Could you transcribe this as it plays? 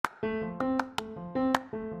Hey,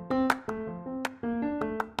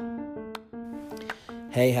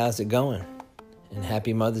 how's it going? And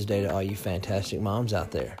happy Mother's Day to all you fantastic moms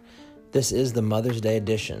out there. This is the Mother's Day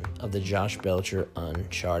edition of the Josh Belcher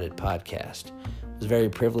Uncharted podcast. I was very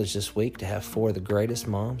privileged this week to have four of the greatest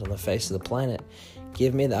moms on the face of the planet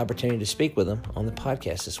give me the opportunity to speak with them on the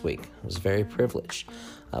podcast this week. I was very privileged.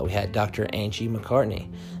 We had Dr. Angie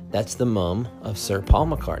McCartney. That's the mom of Sir Paul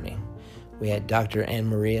McCartney. We had Dr. Anne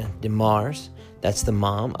Maria DeMars. That's the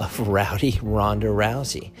mom of Rowdy Ronda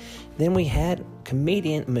Rousey. Then we had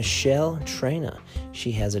comedian Michelle Trena.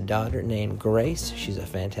 She has a daughter named Grace. She's a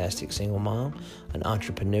fantastic single mom, an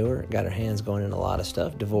entrepreneur, got her hands going in a lot of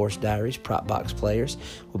stuff, divorce diaries, prop box players.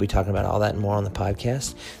 We'll be talking about all that and more on the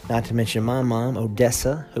podcast. Not to mention my mom,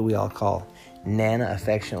 Odessa, who we all call Nana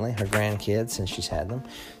affectionately, her grandkids, since she's had them.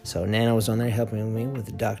 So Nana was on there helping me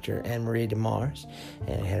with Dr. Anne Marie DeMars,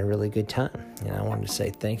 and I had a really good time. And I wanted to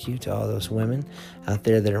say thank you to all those women out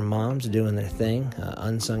there that are moms doing their thing,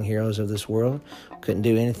 unsung heroes of this world. Couldn't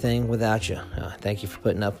do anything without you. Thank you for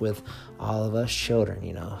putting up with all of us children,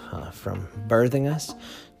 from birthing us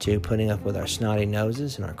to putting up with our snotty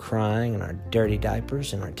noses and our crying and our dirty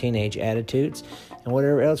diapers and our teenage attitudes and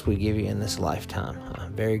whatever else we give you in this lifetime.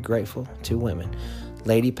 I'm very grateful to women.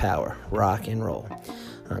 Lady power, rock and roll.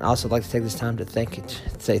 I'd also like to take this time to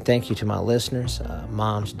say thank you to my listeners,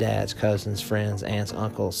 moms, dads, cousins, friends, aunts,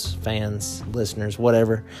 uncles, fans, listeners,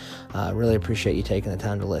 whatever. I really appreciate you taking the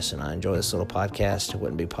time to listen. I enjoy this little podcast. It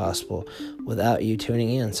wouldn't be possible without you tuning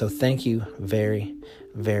in. So thank you very,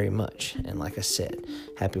 very much. And like I said,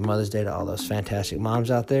 happy Mother's Day to all those fantastic moms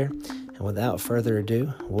out there. And without further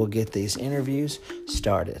ado, we'll get these interviews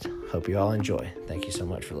started. Hope you all enjoy. Thank you so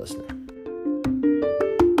much for listening.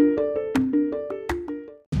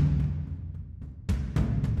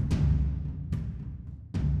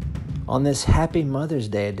 On this happy Mother's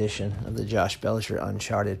Day edition of the Josh Belcher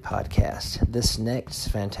Uncharted podcast, this next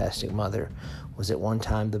fantastic mother was at one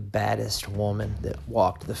time the baddest woman that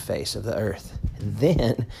walked the face of the earth. And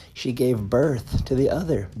then she gave birth to the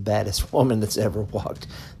other baddest woman that's ever walked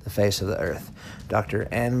the face of the earth, Dr.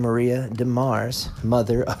 Anne Maria DeMars,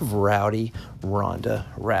 mother of Rowdy Ronda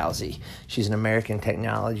Rousey. She's an American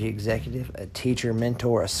technology executive, a teacher,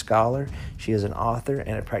 mentor, a scholar. She is an author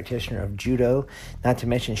and a practitioner of judo. Not to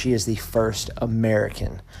mention, she is the first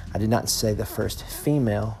American. I did not say the first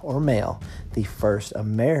female or male, the first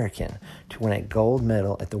American to win a gold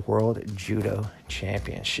medal at the World Judo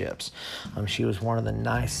Championships. She was one of the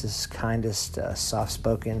nicest, kindest,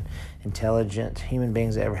 soft-spoken, intelligent human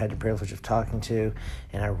beings I ever had the privilege of talking to,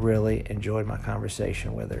 and I really enjoyed my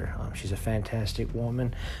conversation with her. She's a fantastic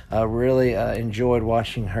woman. Really enjoyed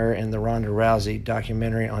watching her in the Ronda Rousey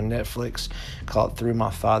documentary on Netflix called Through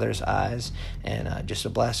My Father's Eyes, and just a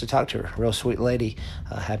blast to talk to her. Real sweet lady.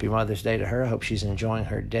 Happy Mother's Day to her. I hope she's enjoying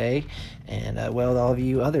her day, and well, to all of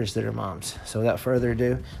you others that are moms. So without further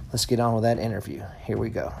ado, let's get on with that interview. Here we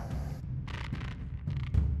go.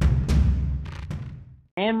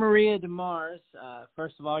 Anne Maria DeMars,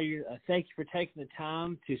 first of all, thank you for taking the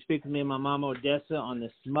time to speak with me and my mom Odessa on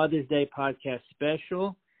this Mother's Day podcast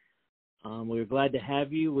special. We were glad to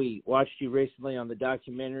have you. We watched you recently on the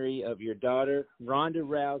documentary of your daughter, Ronda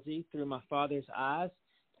Rousey, Through My Father's Eyes,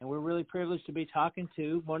 and we're really privileged to be talking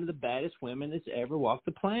to one of the baddest women that's ever walked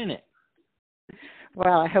the planet.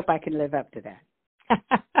 Well, I hope I can live up to that.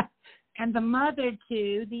 And the mother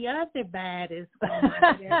to the other baddest woman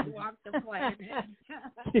that ever walked the planet.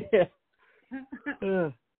 Yeah.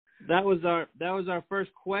 That was our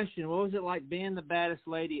first question. What was it like being the baddest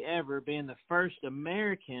lady ever, being the first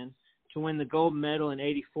American to win the gold medal in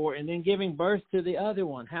 '84, and then giving birth to the other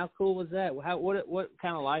one? How cool was that? What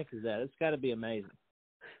kind of life is that? It's got to be amazing.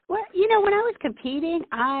 Well, when I was competing,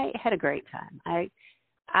 I had a great time. And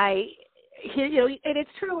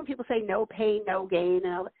it's true when people say no pain, no gain,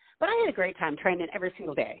 but I had a great time training every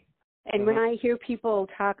single day. And when I hear people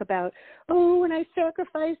talk about, when I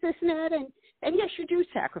sacrifice this and that, and yes, you do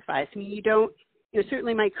sacrifice. I mean, you don't,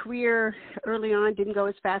 certainly my career early on didn't go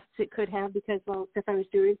as fast as it could have because, well, stuff I was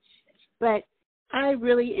doing, but I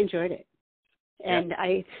really enjoyed it. And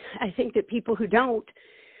I think that people who don't,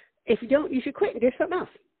 if you don't, you should quit and do something else.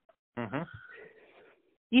 Mm-hmm.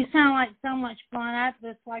 You sound like so much fun. I'd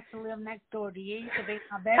just like to live next door to you. You could be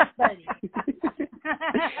my best buddy.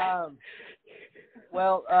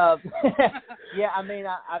 Yeah, I mean,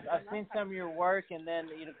 I've seen some of your work, and then,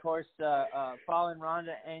 of course, following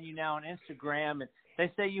Rhonda and you now on Instagram, and they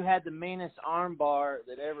say you had the meanest arm bar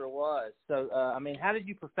that ever was. So, I mean, how did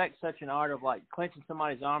you perfect such an art of, like, clenching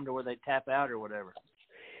somebody's arm to where they tap out or whatever?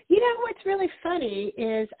 What's really funny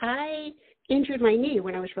is I injured my knee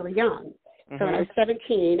when I was really young. So when I was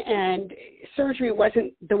 17, and surgery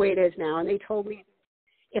wasn't the way it is now, and they told me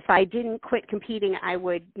if I didn't quit competing, I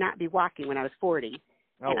would not be walking when I was 40.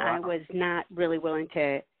 Oh, and wow. I was not really willing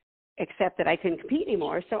to accept that I couldn't compete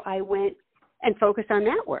anymore. So I went and focused on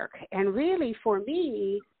that work. And really, for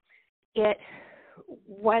me, it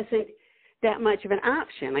wasn't that much of an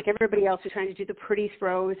option. Like everybody else was trying to do the pretty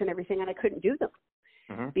throws and everything, and I couldn't do them.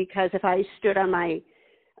 Because if I stood on my,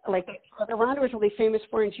 like Ronda was really famous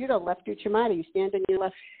for in judo, left uchimata. You stand on your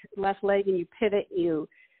left leg and you pivot, and you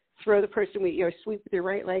throw the person with your sweep with your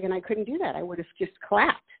right leg, and I couldn't do that. I would have just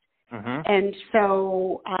collapsed. And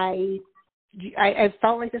so I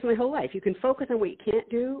felt like this my whole life. You can focus on what you can't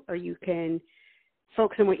do, or you can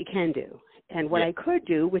focus on what you can do. And what I could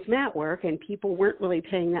do with mat work, and people weren't really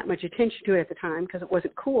paying that much attention to it at the time because it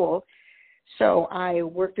wasn't cool. So I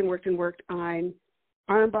worked on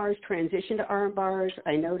arm bars, transitioned to arm bars.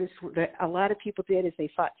 I noticed that a lot of people did is they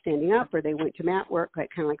fought standing up, or they went to mat work, like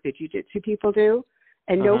kind of like the jiu-jitsu people do.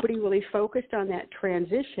 And nobody really focused on that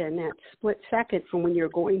transition, that split second from when you're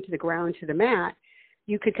going to the ground to the mat.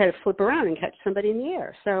 You could kind of flip around and catch somebody in the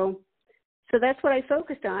air. So that's what I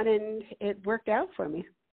focused on, and it worked out for me.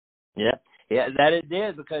 Yeah, that it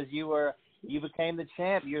did, because you became the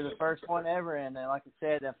champ. You're the first one ever, and like I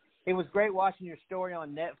said, it was great watching your story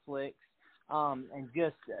on Netflix. And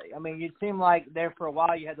just, I mean, it seemed like there for a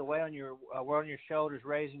while you had the weight on your shoulders,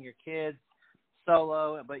 raising your kids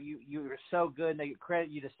solo, but you were so good, and they credit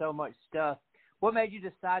you to so much stuff. What made you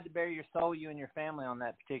decide to bury your soul, you and your family, on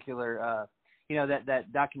that particular,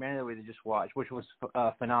 that documentary that we just watched, which was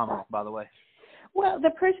phenomenal, by the way? Well, the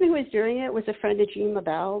person who was doing it was a friend of Gene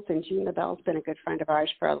LaBelle's, and Gene LaBelle's been a good friend of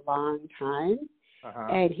ours for a long time.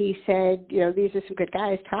 And he said, these are some good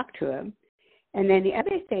guys, talk to him. And then the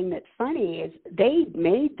other thing that's funny is they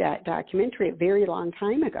made that documentary a very long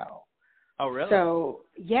time ago. Oh, really? So,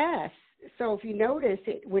 yes. So if you notice,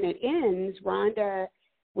 when it ends, Ronda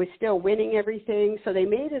was still winning everything. So they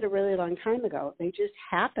made it a really long time ago. They just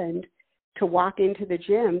happened to walk into the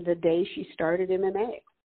gym the day she started MMA.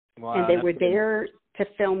 Wow, and they were there to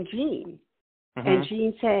film Gene. And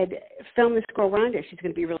Gene said, film this girl Ronda. She's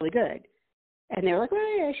going to be really good. And they were like,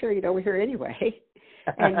 well, yeah, sure, we're here anyway.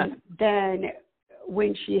 And then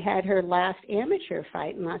when she had her last amateur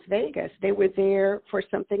fight in Las Vegas, they were there for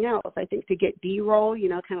something else, I think to get B-roll,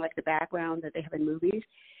 kind of like the background that they have in movies.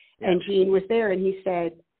 Yeah. And Gene was there, and he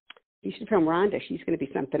said, you should film Ronda. She's going to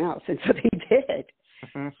be something else. And so they did.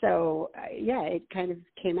 So, it kind of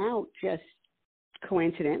came out just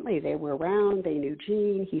coincidentally. They were around. They knew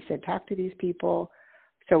Gene. He said, talk to these people.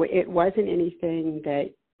 So it wasn't anything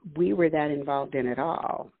that we were that involved in at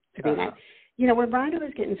all. I mean, when Ronda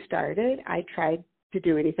was getting started, I tried to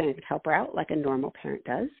do anything I could help her out, like a normal parent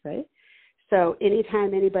does, right? So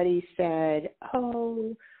anytime anybody said,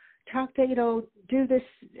 oh, do this,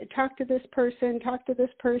 talk to this person,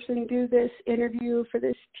 do this interview for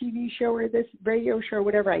this TV show or this radio show or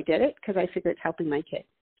whatever, I did it because I figure it's helping my kid.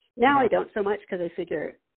 Now I don't so much because I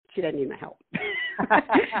figure she doesn't need my help.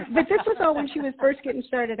 But this was all when she was first getting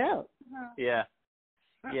started out. Yeah.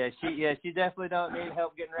 She definitely don't need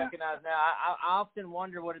help getting recognized now. I often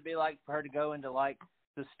wonder what it'd be like for her to go into like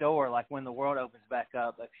the store, like when the world opens back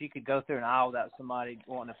up, if she could go through an aisle without somebody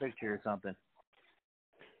wanting a picture or something.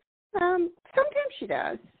 Sometimes she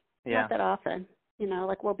does. Yeah. Not that often.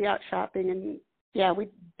 Like we'll be out shopping and we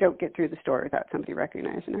don't get through the store without somebody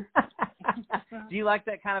recognizing her. Do you like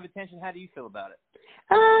that kind of attention? How do you feel about it?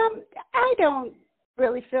 I don't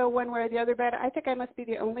really feel one way or the other about it. I think I must be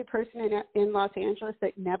the only person in Los Angeles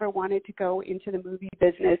that never wanted to go into the movie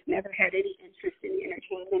business, never had any interest in the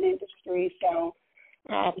entertainment industry. So,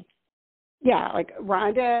 like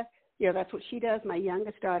Rhonda, that's what she does. My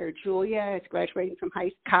youngest daughter, Julia, is graduating from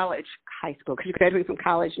high school, because she's graduating from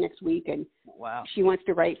college next week, and wow, she wants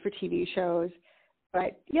to write for TV shows.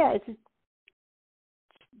 But,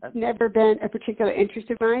 it's never been a particular interest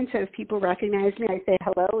of mine. So if people recognize me, I say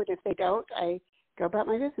hello, and if they don't, I go about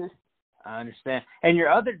my business. I understand. And your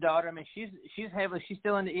other daughter, I mean, she's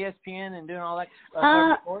still into ESPN and doing all that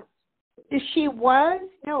sports? She was.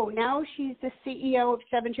 No, now she's the CEO of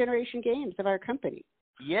 7 Generation Games of our company.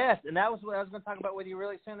 Yes, and that was what I was going to talk about with you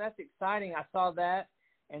really soon. That's exciting. I saw that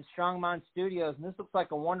in Strong Mind Studios, and this looks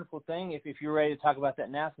like a wonderful thing if you're ready to talk about that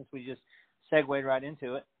now, since we just segued right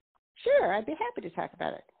into it. Sure, I'd be happy to talk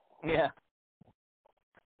about it. Yeah.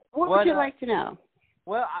 What would you like to know?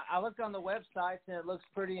 Well, I looked on the websites, and it looks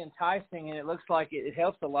pretty enticing, and it looks like it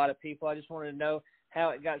helps a lot of people. I just wanted to know how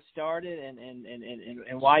it got started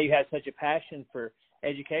and why you had such a passion for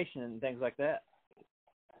education and things like that.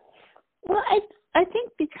 Well, I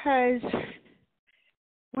think because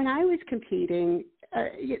when I was competing,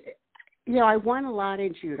 I won a lot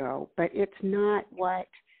in judo, but it's not what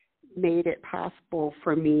made it possible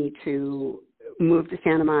for me to move to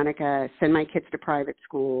Santa Monica, send my kids to private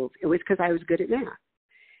schools. It was because I was good at math.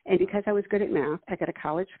 And because I was good at math, I got a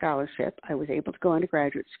college scholarship. I was able to go into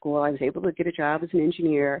graduate school. I was able to get a job as an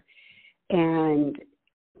engineer and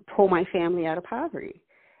pull my family out of poverty.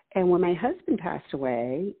 And when my husband passed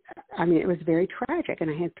away, I mean, it was very tragic, and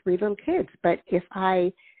I had 3 little kids. But if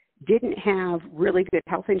I didn't have really good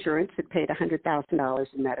health insurance that paid $100,000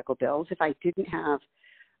 in medical bills, if I didn't have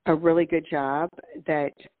a really good job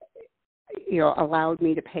that, allowed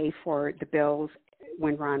me to pay for the bills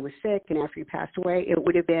when Ron was sick and after he passed away, it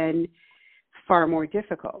would have been far more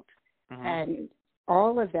difficult. Mm-hmm. And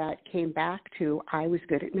all of that came back to I was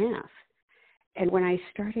good at math. And when I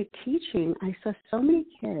started teaching, I saw so many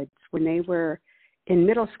kids when they were in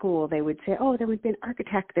middle school, they would say, oh, they want to be an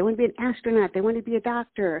architect, they want to be an astronaut, they want to be a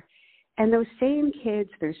doctor. And those same kids,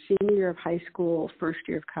 their senior year of high school, first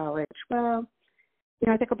year of college, well,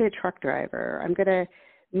 I think I'll be a truck driver. I'm going to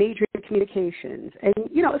major in communications. And,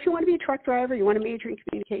 if you want to be a truck driver, you want to major in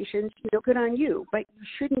communications, good on you. But you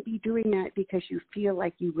shouldn't be doing that because you feel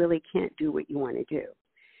like you really can't do what you want to do.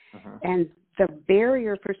 Uh-huh. And the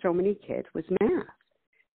barrier for so many kids was math,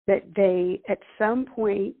 that they at some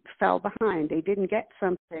point fell behind. They didn't get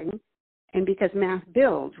something. And because math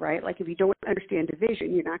builds, right? Like if you don't understand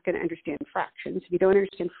division, you're not going to understand fractions. If you don't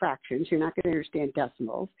understand fractions, you're not going to understand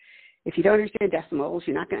decimals. If you don't understand decimals,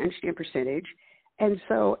 you're not going to understand percentage. And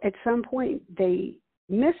so at some point they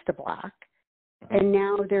missed the block, and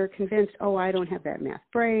now they're convinced, oh, I don't have that math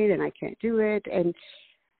brain and I can't do it. And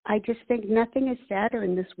I just think nothing is sadder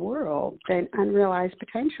in this world than unrealized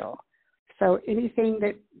potential. So anything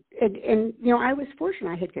that, and I was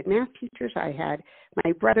fortunate. I had good math teachers. I had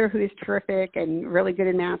my brother who is terrific and really good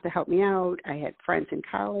in math to help me out. I had friends in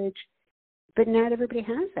college, but not everybody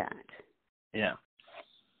has that. Yeah.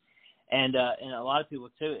 And a lot of people,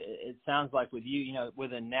 too, it sounds like with you,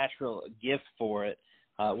 with a natural gift for it,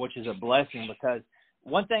 which is a blessing, because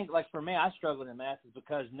one thing, like for me, I struggled in math is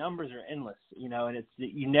because numbers are endless, and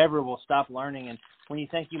you never will stop learning. And when you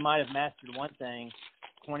think you might have mastered one thing,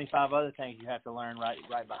 25 other things you have to learn right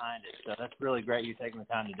behind it. So that's really great you're taking the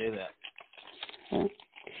time to do that.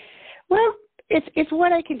 Well, it's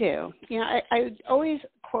what I can do. I always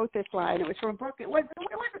quote this line. It was from a book. It wasn't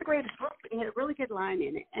the greatest book, but it had a really good line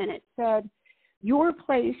in it. And it said, your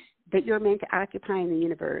place that you're meant to occupy in the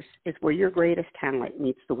universe is where your greatest talent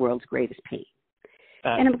meets the world's greatest pain.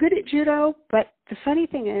 And I'm good at judo, but the funny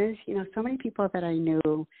thing is, so many people that I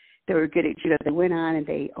knew that were good at judo, they went on and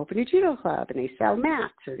they opened a judo club and they sell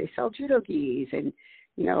mats or they sell judo gis and,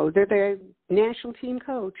 they're the national team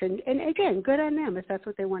coach. And again, good on them if that's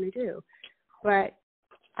what they want to do. But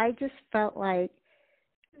I just felt like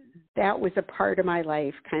that was a part of my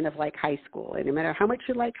life, kind of like high school. And no matter how much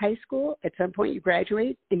you like high school, at some point you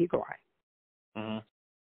graduate and you go on. Mm-hmm.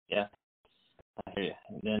 Yeah. I hear you.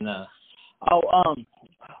 And then,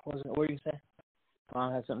 what were you saying?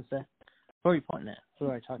 Mom had something to say? Where are you pointing at? We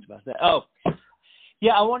already talked about that. Oh,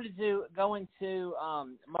 yeah, I wanted to go into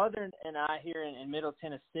Mother and I here in Middle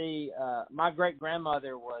Tennessee. My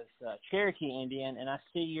great-grandmother was Cherokee Indian, and I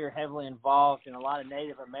see you're heavily involved in a lot of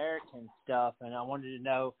Native American stuff, and I wanted to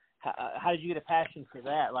know, how did you get a passion for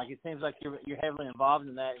that? Like, it seems like you're heavily involved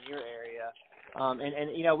in that in your area.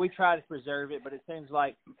 And we try to preserve it, but it seems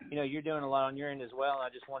like, you're doing a lot on your end as well, and I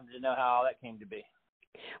just wanted to know how all that came to be.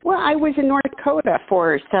 Well, I was in North Dakota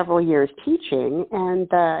for several years teaching, and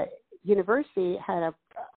the university had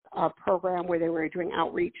a program where they were doing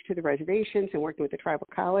outreach to the reservations and working with the tribal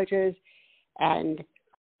colleges, and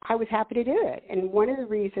I was happy to do it. And one of the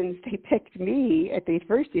reasons they picked me at the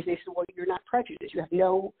university is they said, well, you're not prejudiced. You have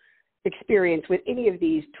no experience with any of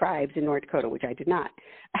these tribes in North Dakota, which I did not.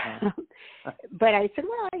 But I said,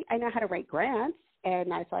 well, I know how to write grants. And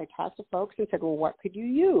so I talked to folks and said, well, what could you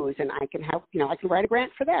use? And I can help, I can write a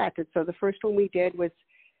grant for that. And so the first one we did was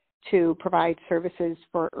to provide services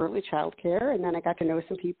for early child care. And then I got to know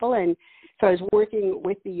some people. And so I was working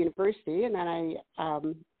with the university, and then I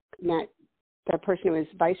met the person who was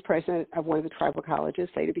vice president of one of the tribal colleges,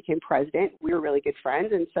 later became president. We were really good friends.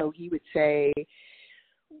 And so he would say,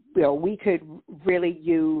 we could really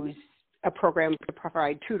use a program to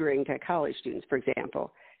provide tutoring to college students, for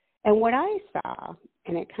example. And what I saw,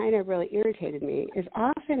 and it kind of really irritated me, is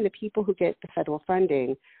often the people who get the federal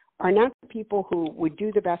funding are not the people who would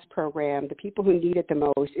do the best program, the people who need it the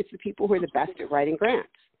most. It's the people who are the best at writing grants.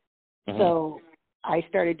 Mm-hmm. So I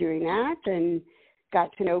started doing that and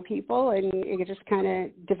got to know people, and it just kind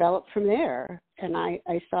of developed from there. And I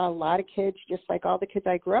saw a lot of kids, just like all the kids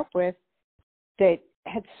I grew up with, that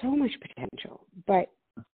had so much potential, but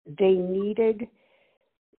they needed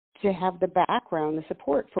to have the background, the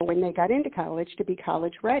support for when they got into college to be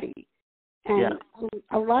college ready. And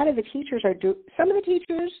a lot of the teachers some of the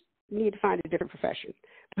teachers need to find a different profession.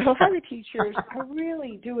 But a lot of the teachers are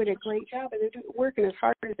really doing a great job, and they're working as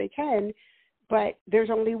hard as they can, but there's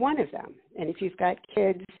only one of them. And if you've got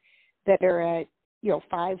kids that are at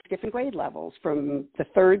 5 different grade levels, from the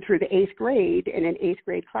 3rd through the 8th grade in an 8th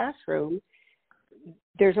grade classroom,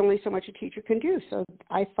 there's only so much a teacher can do. So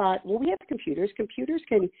I thought, well, we have computers. Computers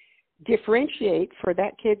can differentiate for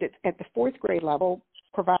that kid that's at the 4th grade level,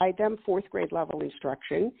 provide them 4th grade level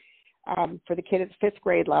instruction. For the kid at the 5th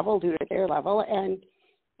grade level, do it at their level. And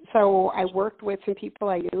so I worked with some people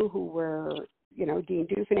I knew who were, Dean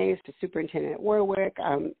Dufresne, the superintendent at Warwick,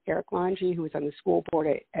 Eric Longi, who was on the school board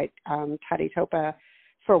at Taditopa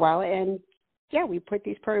for a while. And, we put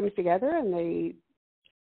these programs together, and they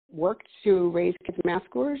worked to raise kids' math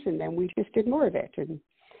scores, and then we just did more of it. And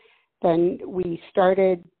then we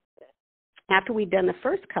started, after we'd done the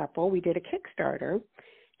first couple, we did a Kickstarter.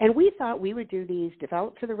 And we thought we would do these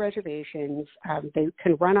developed to the reservations. They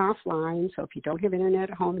can run offline, so if you don't have internet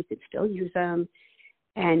at home, you can still use them,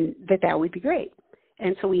 and that would be great.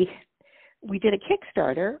 And so we did a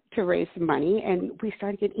Kickstarter to raise some money, and we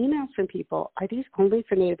started getting emails from people. Are these only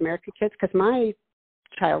for Native American kids? Because my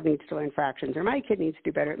child needs to learn fractions, or my kid needs to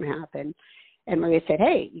do better at math. And Maria said,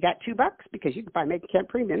 hey, you got $2 because you can buy Megan Kent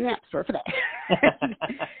Premium in the App Store for that.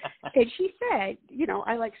 And she said,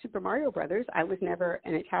 I like Super Mario Brothers. I was never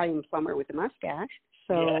an Italian plumber with a mustache.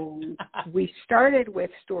 So we started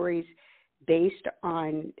with stories based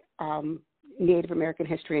on Native American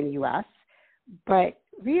history in the U.S., but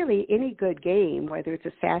really any good game, whether it's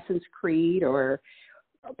Assassin's Creed or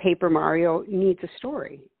Paper Mario, needs a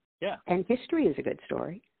story. Yeah. And history is a good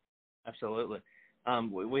story. Absolutely.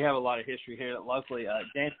 We have a lot of history here locally.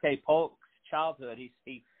 James K. Polk's childhood,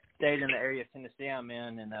 he stayed in the area of Tennessee I'm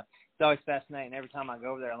in, and it's always fascinating. Every time I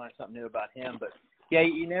go over there, I learn something new about him. But,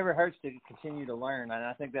 it never hurts to continue to learn, and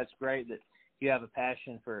I think that's great that you have a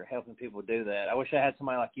passion for helping people do that. I wish I had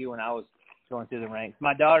somebody like you when I was going through the ranks.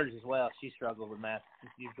 My daughters as well, she struggled with math.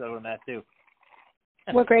 You struggle with math, too.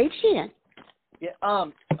 What grade is she in? Yeah.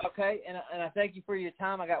 Okay. And I thank you for your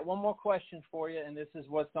time. I got one more question for you, and this is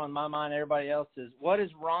what's on my mind. Everybody else's. What is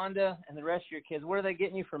Rhonda and the rest of your kids? What are they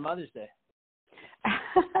getting you for Mother's Day?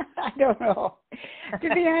 I don't know. To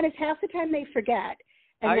be honest, half the time they forget,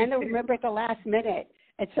 and then they'll remember at the last minute.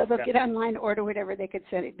 And so they'll get online, order whatever they could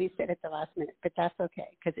be sent at the last minute. But that's okay,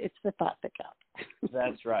 because it's the thought that counts.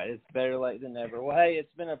 That's right. It's better late than never. Well, hey,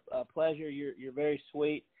 it's been a pleasure. You're very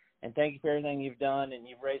sweet. And thank you for everything you've done, and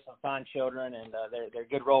you've raised some fine children, and they're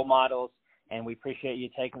good role models, and we appreciate you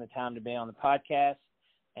taking the time to be on the podcast.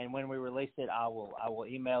 And when we release it, I will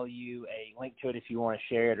email you a link to it if you want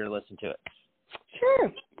to share it or listen to it.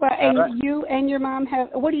 Sure. Well, and you and your mom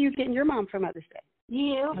what are you getting your mom for Mother's Day?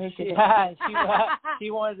 You. She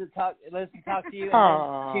wanted to talk to you.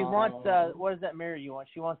 And she wants what is that mirror you want?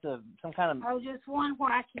 She wants some kind of. Oh, just one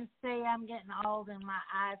where I can see. I'm getting old in my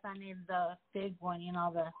eyes. I need the big one.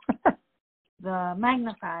 The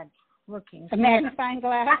magnified looking. A magnifying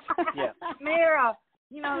glass. Yeah. Mirror.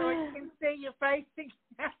 Where you can see your face.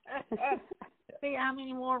 See how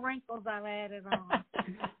many more wrinkles I've added on.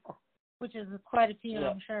 Which is quite a few,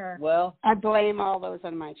 I'm sure. Well, I blame all those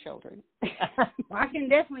on my children. I can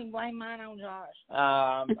definitely blame mine on Josh.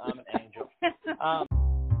 I'm an angel.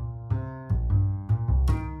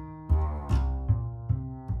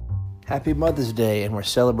 Happy Mother's Day, and we're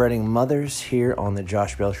celebrating mothers here on the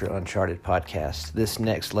Josh Belcher Uncharted podcast. This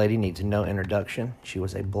next lady needs no introduction. She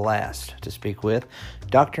was a blast to speak with.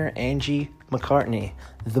 Dr. Angie McCartney,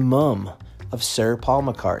 the mom of Sir Paul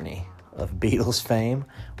McCartney of Beatles fame,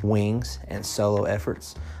 Wings, and solo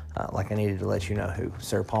efforts. Like I needed to let you know who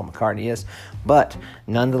Sir Paul McCartney is. But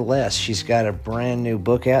nonetheless, she's got a brand new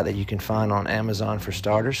book out that you can find on Amazon for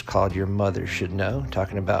starters called Your Mother Should Know,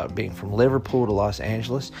 talking about being from Liverpool to Los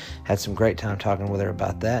Angeles. Had some great time talking with her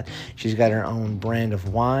about that. She's got her own brand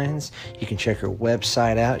of wines. You can check her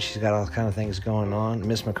website out. She's got all kind of things going on,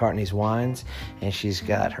 Miss McCartney's Wines, and she's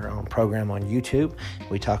got her own program on YouTube.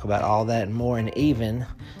 We talk about all that and more, and even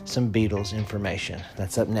some Beatles information.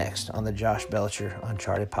 That's up next on the Josh Belcher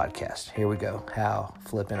Uncharted podcast. Here we go. How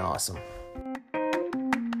flippin' awesome.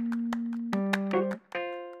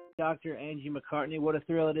 Dr. Angie McCartney, what a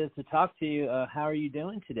thrill it is to talk to you. How are you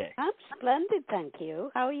doing today? I'm splendid, thank you.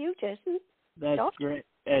 How are you, Jason? That's Josh? Great.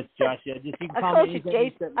 That's Josh. Yeah, you can I call called me you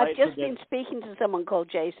anything. Jason. I've just been speaking to someone called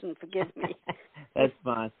Jason. Forgive me. That's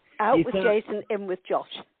fine. Out with Jason, in with Josh.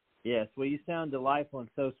 Yes. Well, you sound delightful and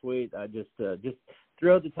so sweet. I just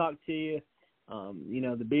thrilled to talk to you.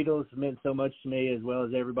 The Beatles meant so much to me as well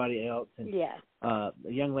as everybody else. And Yeah. a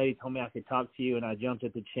young lady told me I could talk to you, and I jumped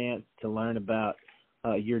at the chance to learn about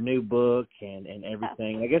your new book and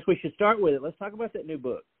everything. I guess we should start with it. Let's talk about that new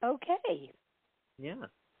book. Okay. Yeah.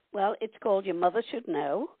 Well, it's called Your Mother Should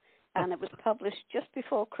Know, and it was published just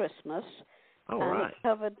before Christmas. All and right. It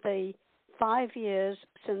covered the 5 years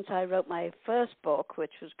since I wrote my first book,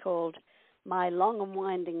 which was called My Long and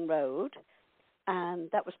Winding Road, and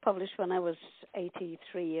that was published when I was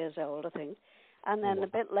 83 years old, I think. And then a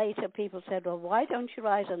bit later, people said, well, why don't you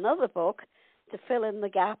write another book to fill in the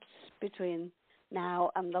gaps between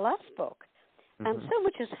now and the last book? Mm-hmm. And so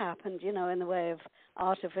much has happened, in the way of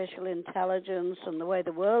artificial intelligence and the way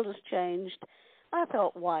the world has changed. I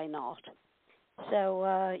thought, why not? So,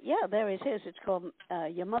 there it is. It's called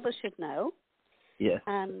Your Mother Should Know. Yeah.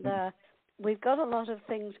 And we've got a lot of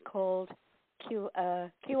things called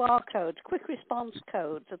QR codes, quick response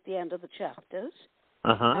codes at the end of the chapters.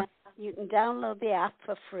 Uh-huh. You can download the app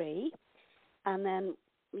for free, and then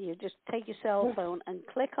you just take your cell phone and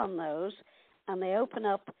click on those, and they open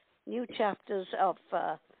up new chapters of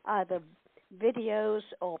either videos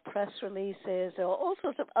or press releases or all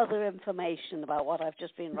sorts of other information about what I've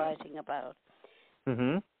just been writing about.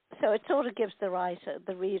 Mm-hmm. So it sort of gives the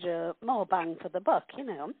reader more bang for the buck,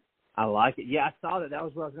 I like it. Yeah, I saw that. That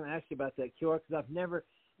was what I was going to ask you about, that QR, because I've never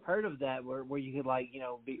heard of that where you could,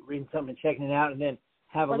 be reading something and checking it out and then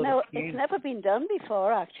have a little... No, it's never been done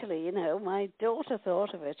before, actually. My daughter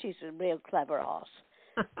thought of it. She's a real clever arse.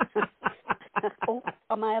 Oh,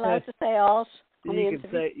 am I allowed to say arse? You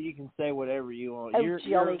can say whatever you want. Oh,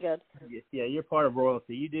 jolly good. Yeah, you're part of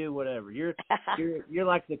royalty. You do whatever. You're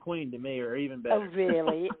like the queen to me, or even better. Oh,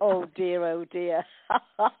 really? Oh dear, oh dear.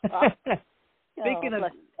 Speaking of,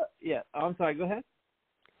 I'm sorry. Go ahead.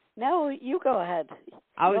 No, you go ahead.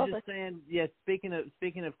 I was just saying, yeah. Speaking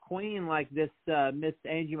of queen, like this Miss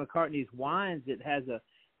Angie McCartney's wines,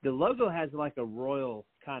 the logo has like a royal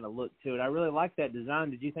kind of look to it. I really like that design.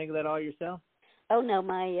 Did you think of that all yourself? Oh, no,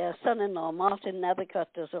 my son-in-law, Martin Nethercutt,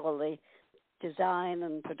 does all the design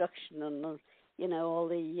and production and, all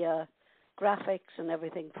the graphics and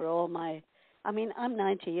everything for all my... I'm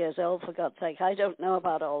 90 years old, for God's sake. I don't know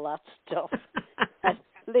about all that stuff. I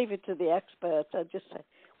leave it to the experts. I just say,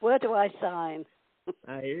 where do I sign?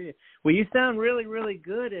 I hear you. Well, you sound really, really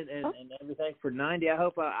good and everything for 90. I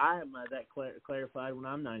hope I am that clarified when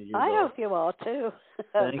I'm 90 years old. I hope you are, too.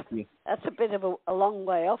 Thank you. That's a bit of a long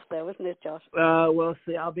way off there, isn't it, Josh? Well,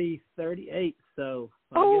 see, I'll be 38, so...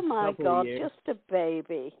 Oh, my God, just a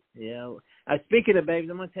baby. Yeah. Speaking of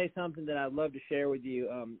babies, I'm going to tell you something that I'd love to share with you.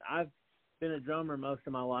 I've been a drummer most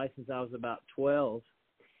of my life since I was about 12.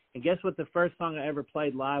 And guess what the first song I ever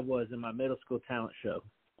played live was in my middle school talent show?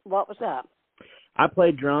 What was that? I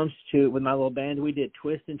played drums with my little band. We did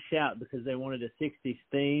Twist and Shout because they wanted a 60s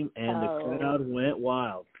theme, and the crowd went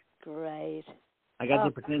wild. Great. I got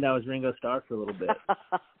to pretend I was Ringo Starr for a little bit.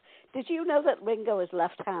 Did you know that Ringo is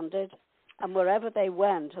left-handed? And wherever they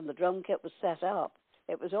went and the drum kit was set up,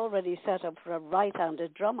 it was already set up for a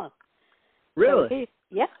right-handed drummer. Really?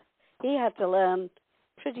 So he had to learn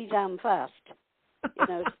pretty damn fast,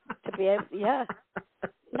 to be able. Yeah,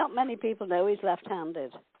 not many people know he's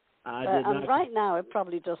left-handed. And right now it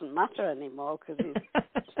probably doesn't matter anymore because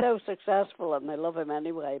he's so successful and they love him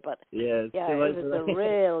anyway. But it was a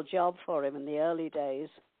real job for him in the early days.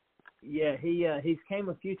 Yeah, he's came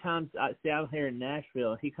a few times down here in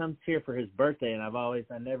Nashville. He comes here for his birthday, and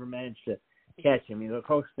I never managed to catch him. Of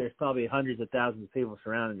course, there's probably hundreds of thousands of people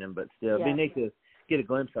surrounding him, but still, it'd be neat to get a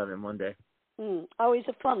glimpse of him one day. Oh, he's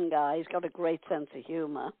a fun guy. He's got a great sense of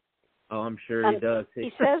humor. Oh, I'm sure he does.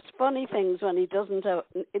 He says funny things when he doesn't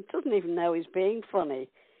even know he's being funny.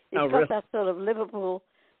 He's got that sort of Liverpool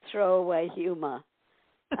throwaway humor.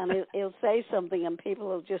 And he'll say something and people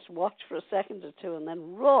will just watch for a second or two and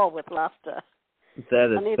then roar with laughter.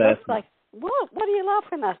 That is and he looks like, what are you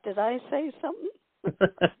laughing at? Did I say something?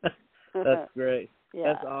 That's great.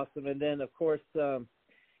 Yeah. That's awesome. And then, of course,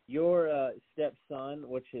 your stepson,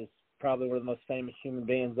 which is probably one of the most famous human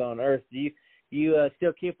beings on earth, do you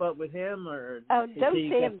still keep up with him? Or don't see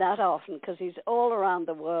him that often because he's all around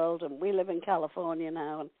the world and we live in California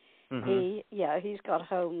now. And he's got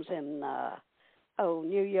homes in...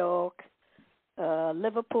 New York,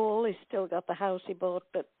 Liverpool. He's still got the house he bought,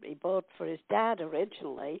 but he bought for his dad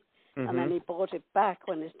originally, and then he bought it back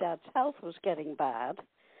when his dad's health was getting bad,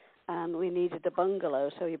 and we needed a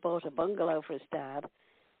bungalow, so he bought a bungalow for his dad,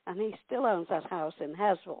 and he still owns that house in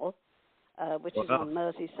Heswell, which is on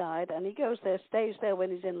Merseyside, and he goes there, stays there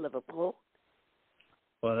when he's in Liverpool.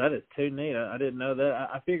 Well, that is too neat. I didn't know that.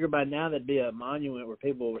 I figured by now there'd be a monument where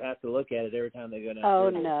people would have to look at it every time they go down. Oh,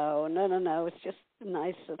 no. It's just a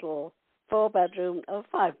nice little 4-bedroom or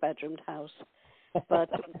 5-bedroomed house. But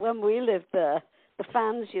when we lived there, the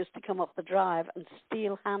fans used to come up the drive and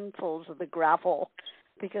steal handfuls of the gravel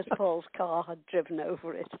because Paul's car had driven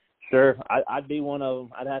over it. Sure. I'd be one of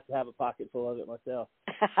them. I'd have to have a pocket full of it myself.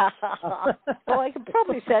 Well, I could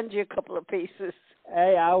probably send you a couple of pieces.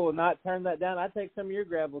 Hey, I will not turn that down. I'd take some of your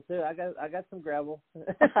gravel, too. I got some gravel.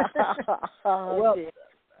 Well,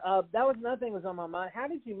 that was another thing that was on my mind. How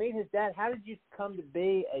did you meet his dad? How did you come to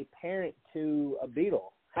be a parent to a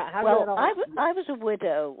Beatle? How well, did that all... I was a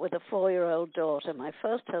widow with a 4-year-old daughter. My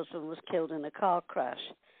first husband was killed in a car crash.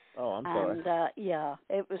 Oh, I'm sorry. And,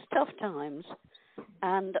 it was tough times.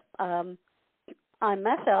 And I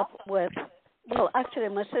met up with, well, actually,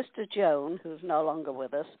 my sister Joan, who's no longer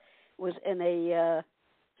with us, was in a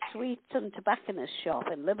sweets and tobacconist shop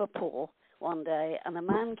in Liverpool one day, and a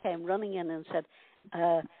man came running in and said,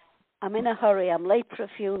 I'm in a hurry, I'm late for a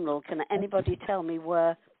funeral, can anybody tell me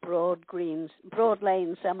where Broad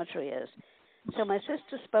Lane Cemetery is? So my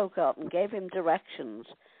sister spoke up and gave him directions,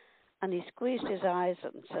 and he squeezed his eyes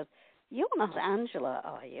and said, you're not Angela,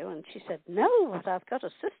 are you? And she said, no, but I've got a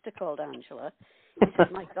sister called Angela. He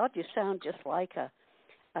said, my God, you sound just like her.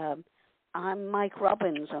 I'm Mike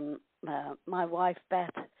Robbins, and my wife, Beth,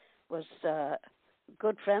 was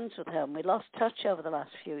good friends with her, and we lost touch over the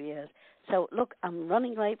last few years. So, look, I'm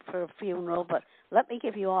running late for a funeral, but let me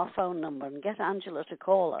give you our phone number and get Angela to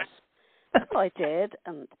call us. So I did,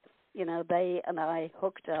 and, they and I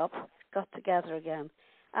hooked up, got together again.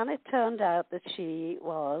 And it turned out that she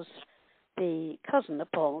was the cousin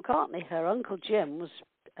of Paul McCartney. Her Uncle Jim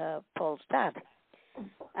was Paul's dad.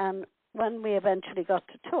 And when we eventually got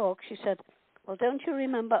to talk, she said, well, don't you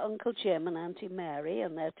remember Uncle Jim and Auntie Mary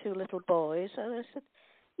and their 2 little boys? And I said,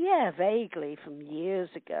 yeah, vaguely from years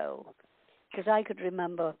ago. Because I could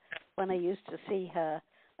remember when I used to see her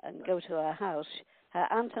and go to her house, her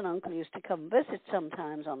aunt and uncle used to come visit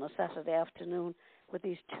sometimes on a Saturday afternoon with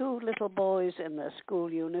these 2 little boys in their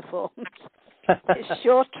school uniforms,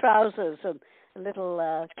 short trousers and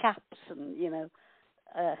little caps and,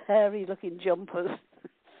 hairy-looking jumpers.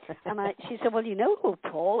 And she said, well, you know who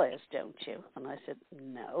Paul is, don't you? And I said,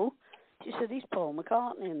 no. She said, he's Paul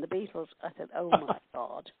McCartney and the Beatles. I said, oh, my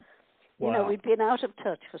God. Wow. We'd been out of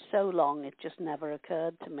touch for so long, it just never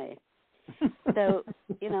occurred to me. So,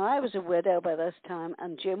 I was a widow by this time,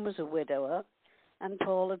 and Jim was a widower, and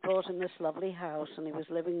Paul had bought him this lovely house, and he was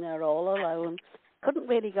living there all alone. Couldn't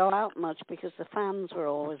really go out much because the fans were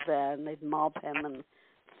always there, and they'd mob him and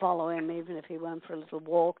follow him, even if he went for a little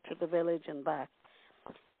walk to the village and back.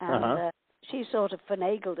 And she sort of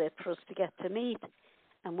finagled it for us to get to meet.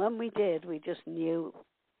 And when we did, we just knew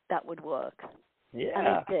that would work. Yeah. And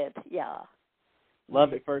it did, yeah.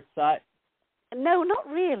 Love at first sight? No, not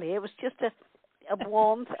really. It was just a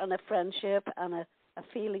warmth and a friendship and a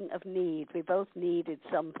feeling of need. We both needed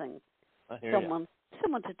something, someone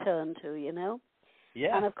to turn to,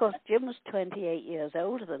 Yeah. And, of course, Jim was 28 years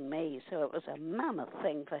older than me, so it was a mammoth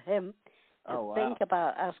thing for him to think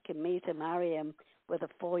about asking me to marry him with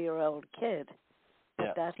a 4-year-old kid.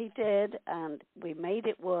 But that he did, and we made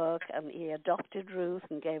it work, and he adopted Ruth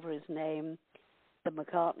and gave her his name, the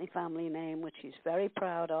McCartney family name, which he's very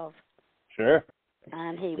proud of. Sure.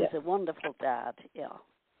 And he was a wonderful dad,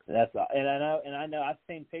 That's and I know I've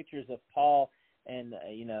seen pictures of Paul and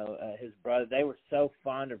his brother. They were so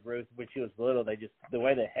fond of Ruth when she was little. The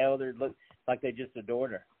way they held her looked like they just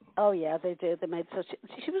adored her. Oh yeah, they did. They made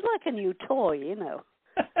she was like a new toy,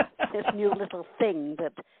 this new little thing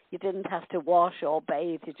that you didn't have to wash or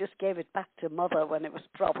bathe. You just gave it back to mother when it was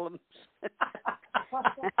problems.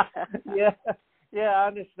 Yeah, I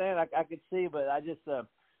understand. I could see, but I just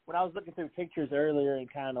when I was looking through pictures earlier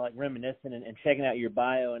and kind of like reminiscing and checking out your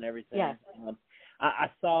bio and everything, I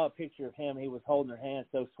saw a picture of him. He was holding her hand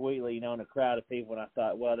so sweetly, in a crowd of people, and I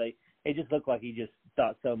thought, well, it just looked like he just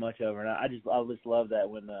thought so much of her, and I just love that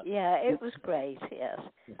when. Yeah, it was great. Yes,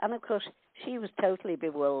 and of course she was totally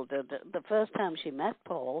bewildered. The first time she met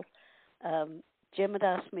Paul, Jim had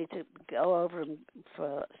asked me to go over and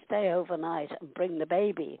stay overnight and bring the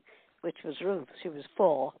baby, which was Ruth. She was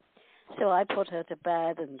 4. So I put her to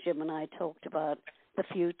bed, and Jim and I talked about the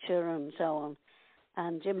future and so on.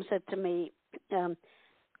 And Jim said to me,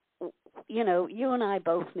 you and I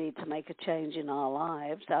both need to make a change in our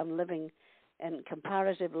lives. I'm living in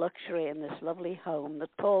comparative luxury in this lovely home that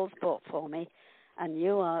Paul's bought for me, and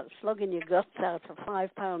you are slugging your guts out for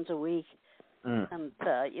 £5 a week and,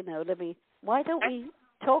 living. Why don't we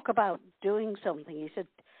talk about doing something? He said,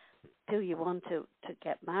 do you want to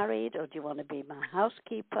get married, or do you want to be my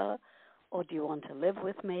housekeeper, or do you want to live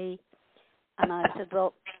with me? And I said,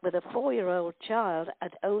 well, with a 4-year-old child,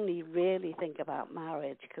 I'd only really think about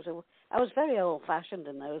marriage, because I was very old-fashioned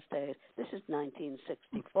in those days. This is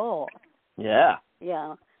 1964. Yeah.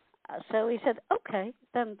 Yeah. So he said, okay,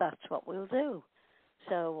 then that's what we'll do.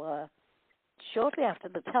 So shortly after,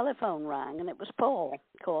 the telephone rang, and it was Paul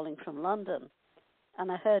calling from London.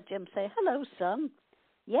 And I heard Jim say, hello, son.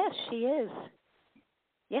 Yes, she is.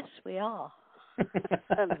 Yes, we are.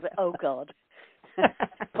 And I said, oh, God.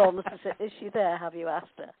 Paul must have said, is she there? Have you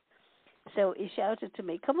asked her? So he shouted to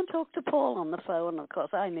me, come and talk to Paul on the phone. Of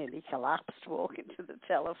course, I nearly collapsed walking to the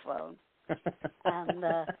telephone. And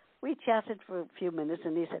we chatted for a few minutes,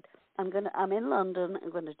 and he said, I'm in London.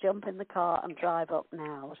 I'm going to jump in the car and drive up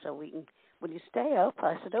now, so we can. Will you stay up?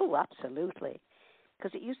 I said, oh, absolutely,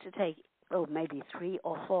 because it used to take maybe 3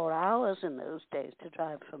 or 4 hours in those days to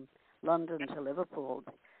drive from London to Liverpool.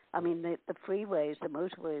 I mean, the freeways, the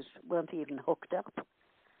motorways weren't even hooked up.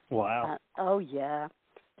 Wow. Oh yeah.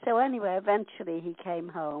 So anyway, eventually he came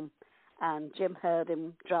home, and Jim heard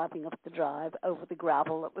him driving up the drive over the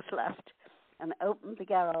gravel that was left, and opened the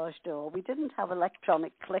garage door. We didn't have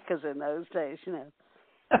electronic clickers in those days, you know.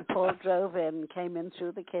 And Paul drove in, came in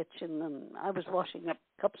through the kitchen, and I was washing up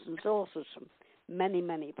cups and saucers from many,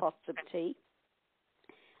 many pots of tea.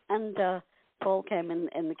 And Paul came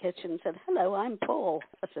in the kitchen and said, hello, I'm Paul.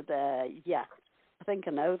 I said, yeah, I think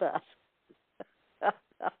I know that.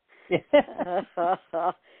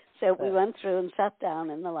 So we went through and sat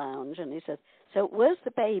down in the lounge, and he said, so where's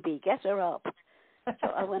the baby? Get her up. So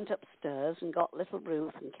I went upstairs and got little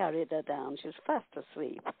Ruth and carried her down. She was fast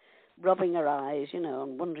asleep, rubbing her eyes, you know,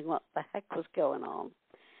 and wondering what the heck was going on.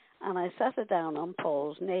 And I sat her down on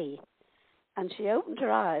Paul's knee, and she opened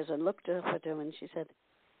her eyes and looked up at him, and she said,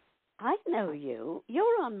 I know you.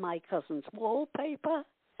 You're on my cousin's wallpaper.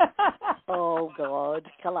 Oh, God.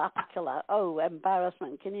 Collapse. Oh,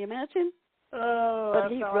 embarrassment. Can you imagine? Oh,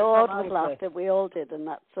 but he roared with laughter. We all did, and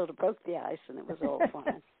that sort of broke the ice, and it was all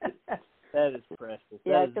fine. That is precious.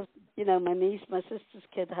 Yeah, because, you know, my sister's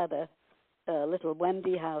kid had a little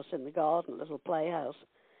Wendy house in the garden, a little playhouse,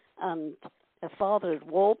 and her father had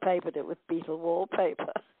wallpapered it with beetle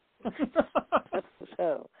wallpaper.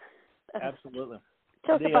 So, absolutely.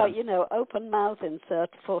 Talk about, you know, open mouth, insert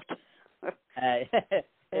foot.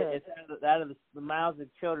 It's out of the mouths of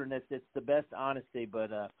children. It's the best honesty,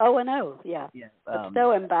 but oh, I know, yeah. It's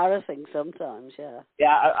so embarrassing sometimes, yeah.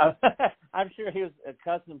 Yeah, I'm sure he was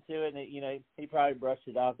accustomed to it, and you know, he probably brushed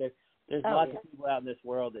it off. There's lots of people out in this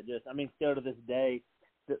world that just, I mean, still to this day,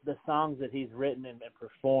 the songs that he's written and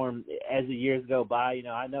performed as the years go by. You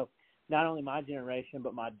know, I know not only my generation,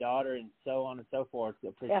 but my daughter and so on and so forth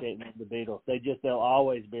appreciate the Beatles. They'll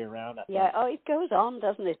always be around. I think. Yeah, oh, it goes on,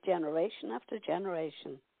 doesn't it? Generation after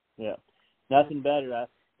generation. Yeah, nothing better.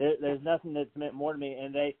 There's nothing that's meant more to me.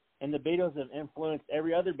 And the Beatles have influenced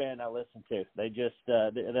every other band I listen to. They just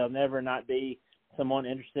they'll never not be someone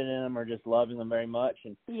interested in them or just loving them very much.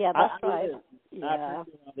 And yeah, that's right. I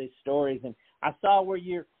appreciate all these stories, and I saw where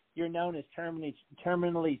you're known as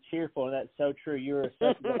terminally cheerful, and that's so true. You're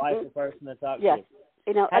such a delightful person to talk to.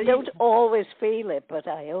 You know, I don't always feel it, but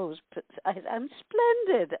I'm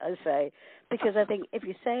splendid, I say, because I think if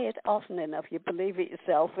you say it often enough, you believe it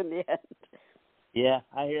yourself in the end. Yeah,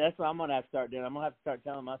 I hear. That's what I'm going to have to start doing. I'm going to have to start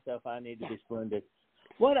telling myself I need to be splendid.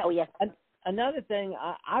 Another thing,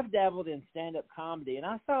 I've dabbled in stand-up comedy, and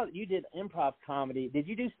I saw that you did improv comedy. Did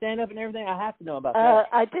you do stand-up and everything? I have to know about that.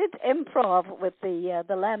 I did improv with the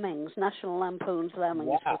Lemmings, National Lampoon's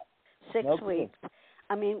Lemmings, for 6 weeks.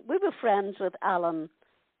 I mean, we were friends with Alan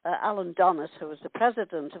Donnis, who was the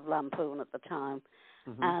president of Lampoon at the time,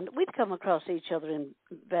 and we'd come across each other in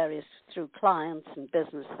through clients and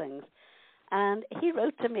business things. And he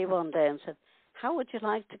wrote to me one day and said, how would you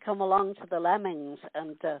like to come along to the Lemmings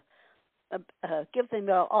and give them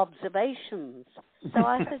your observations? So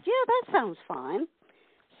I said, yeah, that sounds fine.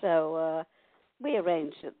 So we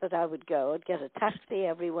arranged it that I would go. I'd get a taxi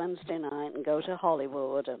every Wednesday night and go to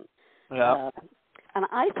Hollywood. And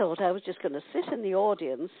I thought I was just going to sit in the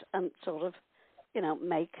audience and sort of, you know,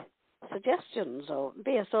 make suggestions or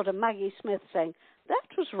be a sort of Maggie Smith saying,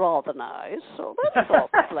 that was rather nice, or that's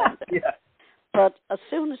rather splendid. But as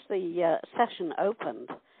soon as the session opened,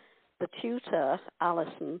 the tutor,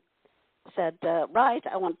 Alison, said, right,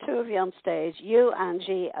 I want 2 of you on stage, you,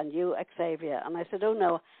 Angie, and you, Xavier. And I said, oh,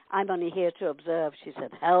 no, I'm only here to observe. She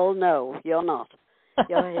said, hell no, you're not.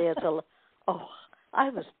 You're here to... Oh, I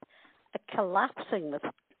was collapsing with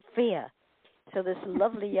fear. So this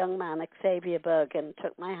lovely young man, Xavier Bergen,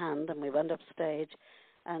 took my hand, and we went up stage.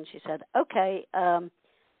 And she said, okay,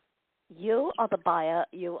 you are the buyer,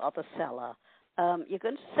 you are the seller. You're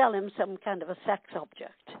going to sell him some kind of a sex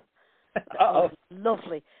object. Uh-oh.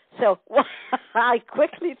 Lovely. So I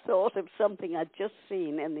quickly thought of something I'd just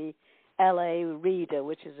seen in the LA Reader,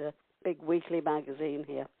 which is a big weekly magazine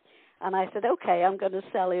here. And I said, okay, I'm going to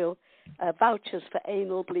sell you vouchers for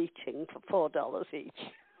anal bleaching for $4 each.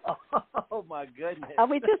 Oh, my goodness. And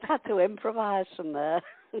we just had to improvise from there.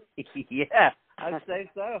 Yeah, I'd say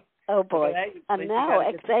so. Oh, boy. Hey, and now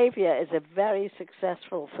Xavier is a very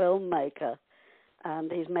successful filmmaker.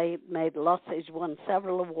 And he's made lots. He's won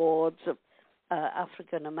several awards of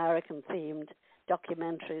African-American themed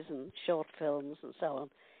documentaries and short films and so on.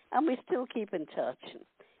 And we still keep in touch.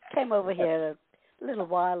 Came over here a little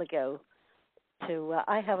while ago to,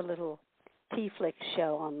 I have a little T-Flick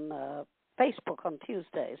show on Facebook on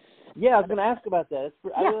Tuesdays. Yeah, I was going to ask about that.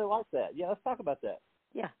 I really like that. Yeah, let's talk about that.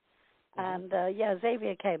 Yeah. And,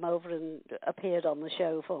 Xavier came over and appeared on the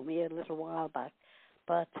show for me a little while back.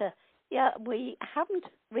 But, we haven't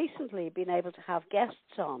recently been able to have guests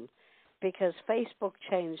on because Facebook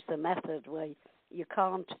changed the method where you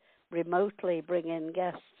can't remotely bring in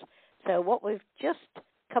guests. So what we've just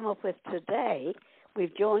come up with today,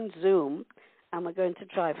 we've joined Zoom, and we're going to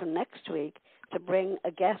try from next week to bring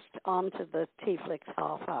a guest onto the T-Flicks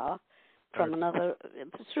half hour from another,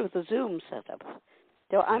 through the Zoom setup.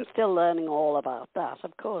 So I'm still learning all about that,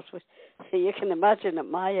 of course. You can imagine at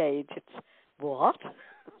my age, it's what?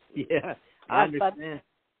 Yeah, I understand.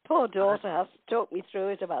 Poor daughter has to talk me through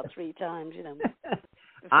it about 3 times, you know.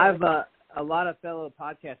 I've a lot of fellow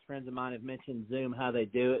podcast friends of mine have mentioned Zoom, how they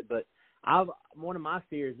do it, but one of my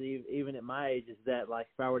fears, even at my age, is that like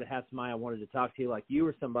if I were to have somebody I wanted to talk to, like you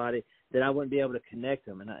or somebody, that I wouldn't be able to connect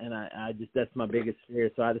them, and I just that's my biggest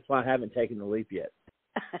fear. So that's why I haven't taken the leap yet.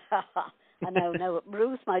 I know. No,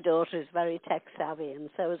 Ruth, my daughter, is very tech savvy, and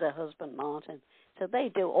so is her husband Martin. So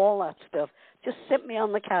they do all that stuff. Just sit me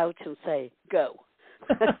on the couch and say, go.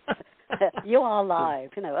 You are live.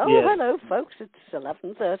 You know, hello, folks. It's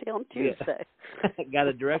 11:30 on Tuesday. Yeah. Got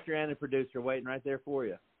a director and a producer waiting right there for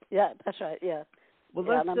you. Yeah, that's right, yeah.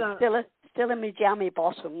 Well, and I'm still in my jammy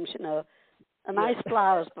bottoms, you know. A nice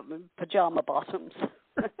blouse, but my pajama bottoms.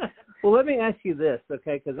 Well, let me ask you this,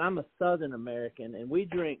 okay, because I'm a Southern American, and we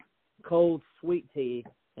drink cold, sweet tea.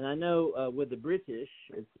 And I know with the British,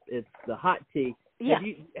 it's the hot tea. Yeah.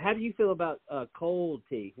 How do you feel about cold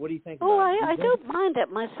tea? What do you think about it? I don't mind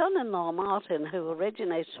it. My son-in-law, Martin, who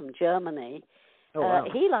originates from Germany,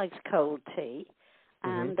 he likes cold tea.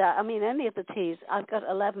 And, any of the teas, I've got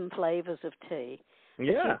 11 flavors of tea.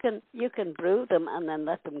 Yeah. You can brew them and then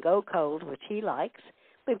let them go cold, which he likes.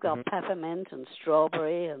 We've got peppermint and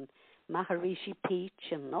strawberry and Maharishi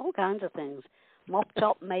peach and all kinds of things. Mop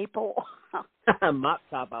top maple. Mop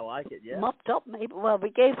top, I like it, yeah. Mop top maple. Well, we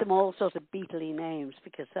gave them all sorts of beetly names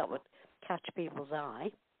because that would catch people's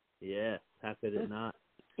eye. Yeah, how could it not?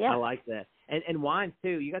 Yeah. I like that. And wines,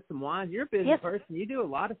 too. You got some wines. You're a busy person. You do a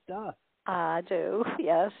lot of stuff. I do,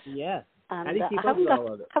 yes. Yeah. And how do you keep up with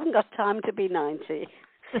all of it? I haven't got time to be 90.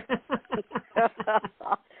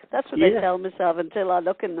 That's what they tell myself until I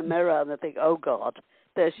look in the mirror and I think, oh, God,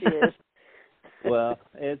 there she is. Well,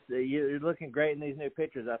 you're looking great in these new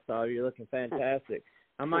pictures I saw. You're looking fantastic.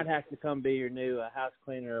 I might have to come be your new house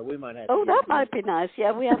cleaner, or we might have to. Oh, that might be nice.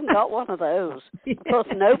 Yeah, we haven't got one of those. Of course,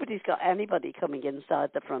 nobody's got anybody coming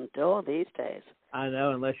inside the front door these days. I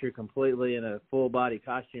know, unless you're completely in a full-body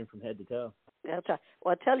costume from head to toe. That's right.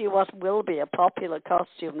 Well, I tell you what will be a popular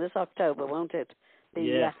costume this October, won't it?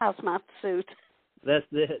 The hazmat suit. That's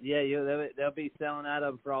it. Yeah, they'll be selling out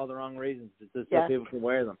of them for all the wrong reasons, just so people can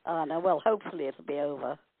wear them. Oh, no. Well, hopefully it'll be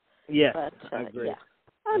over. Yeah, but, I agree. Yeah.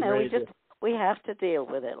 I know. We have to deal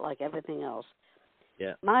with it like everything else.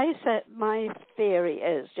 Yeah. My theory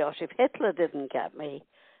is, Josh, if Hitler didn't get me,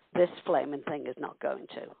 this flaming thing is not going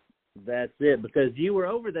to. That's it, because you were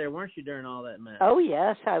over there, weren't you, during all that mess? Oh,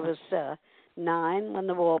 yes. I was 9 when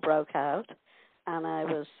the war broke out, and I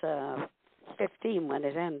was 15 when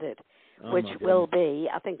it ended, which will be,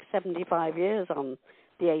 I think, 75 years on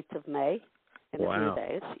the 8th of May in a few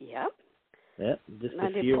days. Yeah. Yeah, just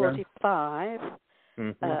 1945.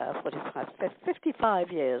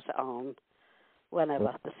 55 years on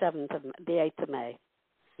whenever, the 8th of May.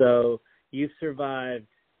 So you survived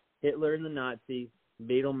Hitler and the Nazis,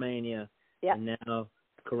 Beatlemania, and now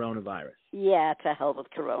coronavirus. Yeah, to hell with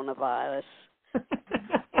coronavirus.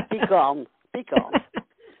 Be gone.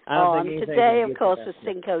 And today, of course, is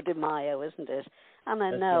Cinco de Mayo, isn't it? And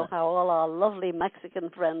I know how all our lovely Mexican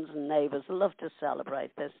friends and neighbors love to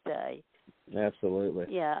celebrate this day. Absolutely.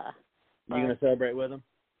 Yeah. You going to celebrate with them?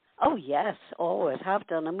 Oh, yes, always have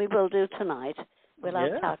done, and we will do tonight. We'll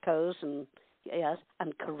have tacos and Yes,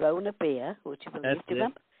 and Corona beer, would you believe? That's Do you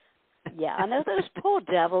remember? Yeah, I know those poor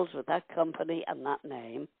devils with that company and that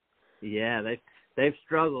name. Yeah, they've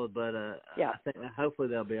struggled, but yeah. I think hopefully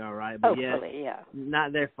they'll be all right. But hopefully, yeah.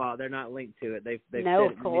 Not their fault. They're not linked to it. They've no,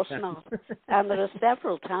 said of course not. And there are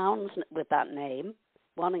several towns with that name.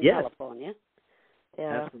 One in California.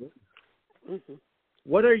 Yeah. Absolutely. Mm-hmm.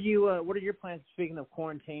 What are your plans? Speaking of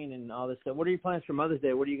quarantine and all this stuff, what are your plans for Mother's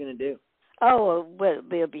Day? What are you going to do? Oh, well,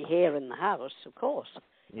 we'll be here in the house, of course.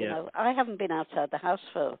 Yeah. You know, I haven't been outside the house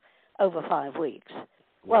for over 5 weeks.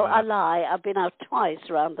 Well, Wow. I lie. I've been out twice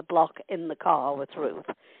around the block in the car with Ruth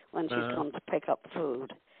when she's gone to pick up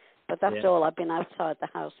food. But that's all. I've been outside the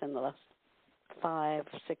house in the last 5,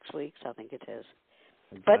 6 weeks, I think it is.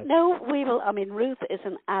 Okay. But no, we will. I mean, Ruth is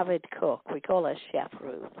an avid cook. We call her Chef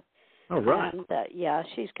Ruth. Oh, right. And,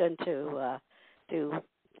 she's going to do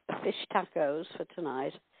fish tacos for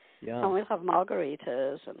tonight. Yum. And we'll have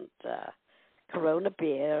margaritas and Corona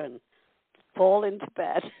beer and fall into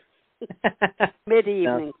bed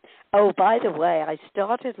mid-evening. Oh, by the way, I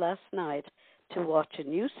started last night to watch a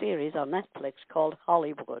new series on Netflix called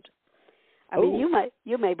Hollywood. I mean,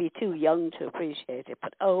 you may be too young to appreciate it,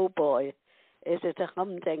 but oh boy, is it a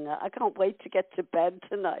humdinger. I can't wait to get to bed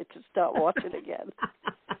tonight to start watching again.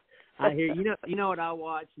 I hear you know what I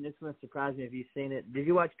watched, and this one surprised me if you've seen it. Did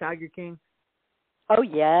you watch Tiger King? Oh,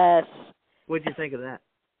 yes. What did you think of that?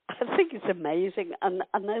 I think it's amazing. And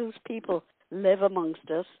those people live amongst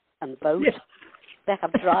us and vote. Yeah. They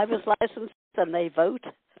have driver's license and they vote.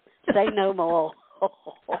 Say no more.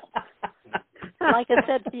 Like I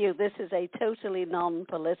said to you, this is a totally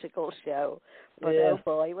non-political show. But oh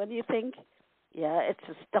boy, when you think, it's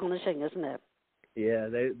astonishing, isn't it? Yeah,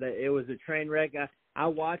 it was a train wreck. I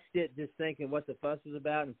watched it just thinking what the fuss was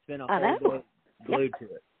about and spent a whole day glued to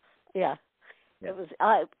it. Yeah. It was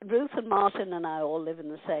Ruth and Martin and I all live in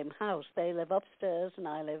the same house. They live upstairs and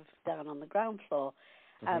I live down on the ground floor.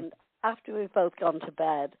 Mm-hmm. And after we've both gone to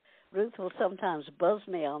bed, Ruth will sometimes buzz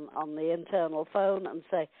me on the internal phone and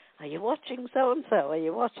say, "Are you watching so-and-so? Are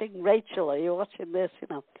you watching Rachel? Are you watching this?" You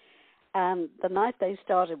know. And the night they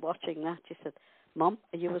started watching that, she said, "Mom,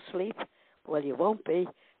 are you asleep?" "Well, you won't be.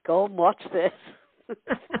 Go and watch this."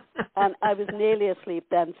 And I was nearly asleep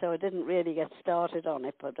then, so I didn't really get started on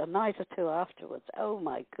it. But a night or two afterwards, oh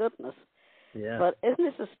my goodness. Yeah. But isn't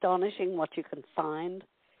it astonishing what you can find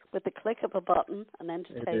with the click of a button and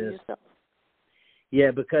entertain yourself?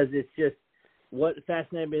 Yeah, because it's just what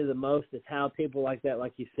fascinated me the most is how people like that,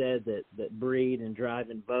 like you said, that breed and drive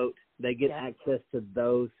and vote, they get access to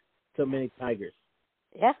so many tigers.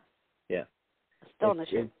 Yeah. Yeah.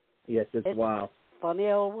 Astonishing. It's wild. Funny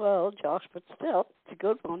old world, Josh, but still, it's a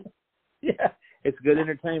good one. Yeah, it's good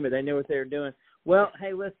entertainment. They knew what they were doing. Well,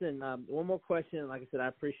 hey, listen, one more question. Like I said, I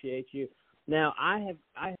appreciate you. Now, I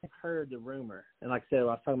have heard the rumor, and like I said, I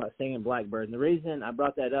was talking about singing Blackbird, and the reason I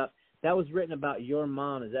brought that up, that was written about your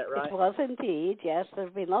mom. Is that right? It was indeed, yes. There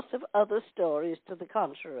have been lots of other stories to the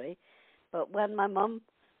contrary, but when my mum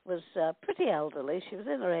was pretty elderly, she was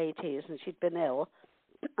in her 80s, and she'd been ill,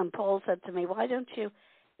 and Paul said to me, "Why don't you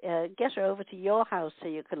get her over to your house so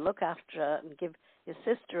you can look after her and give your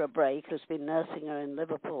sister a break who's been nursing her in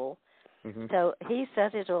Liverpool." Mm-hmm. So he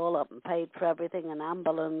set it all up and paid for everything, an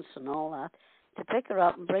ambulance and all that, to pick her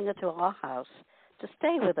up and bring her to our house to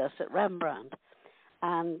stay with us at Rembrandt.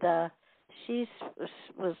 And she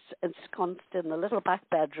was ensconced in the little back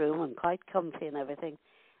bedroom and quite comfy and everything.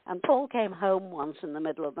 And Paul came home once in the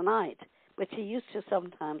middle of the night, which he used to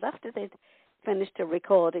sometimes after they'd finished a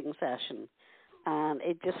recording session. And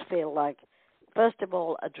it just felt like, first of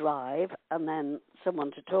all, a drive and then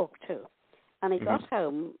someone to talk to. And he got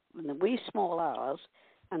home in the wee small hours,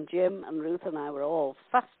 and Jim and Ruth and I were all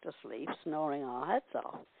fast asleep, snoring our heads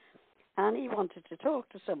off. And he wanted to talk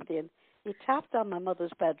to somebody, and he tapped on my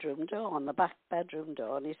mother's bedroom door, on the back bedroom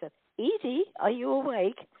door, and he said, "Edie, are you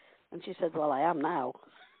awake?" And she said, "Well, I am now."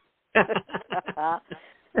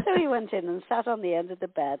 So he went in and sat on the end of the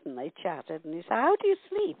bed, and they chatted, and he said, "How do you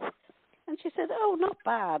sleep?" And she said, "Oh, not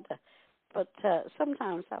bad. But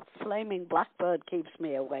sometimes that flaming blackbird keeps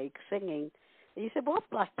me awake singing." And he said, "What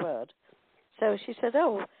blackbird?" So she said,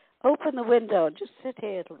 "Oh, open the window and just sit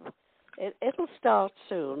here. It'll start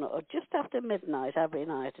soon, or just after midnight every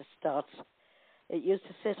night it starts." It used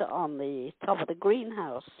to sit on the top of the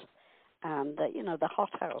greenhouse and, the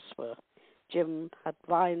hothouse where Jim had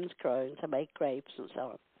vines growing to make grapes and so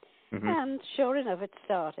on. Mm-hmm. And sure enough, it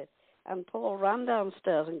started. And Paul ran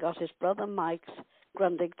downstairs and got his brother Mike's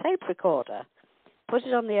Grundig tape recorder, put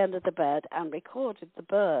it on the end of the bed, and recorded the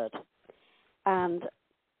bird. And,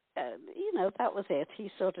 that was it.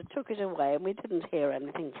 He sort of took it away, and we didn't hear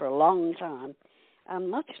anything for a long time. And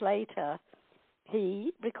much later,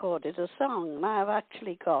 he recorded a song. And I've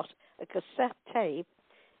actually got a cassette tape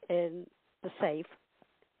in the safe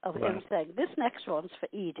of him saying, this next one's for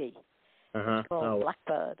Edie. It's called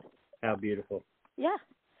Blackbird. How beautiful. Yeah.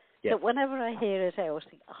 So whenever I hear it, I always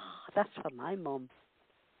think, that's for my mum.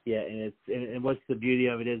 Yeah, and what's the beauty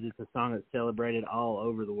of it is it's a song that's celebrated all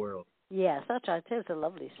over the world. Yes, that's right. It's a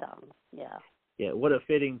lovely song. Yeah. Yeah, what a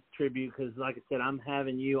fitting tribute, because like I said, I'm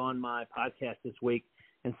having you on my podcast this week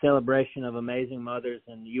in celebration of amazing mothers,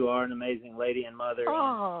 and you are an amazing lady and mother.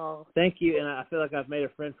 Oh. Thank you, and I feel like I've made a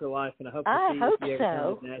friend for life, and I hope to see you if you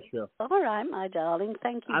ever come to Nashville. All right, my darling.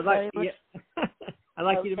 Thank you very much. Yeah. I'd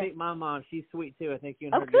like you to meet my mom. She's sweet, too. I think you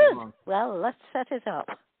and her good. get along. Well, let's set it up.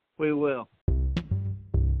 We will.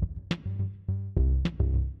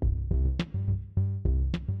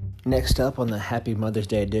 Next up on the Happy Mother's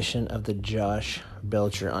Day edition of the Josh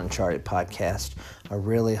Belcher Uncharted podcast, a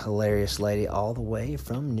really hilarious lady all the way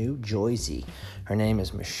from New Jersey. Her name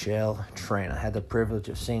is Michelle Tran. I had the privilege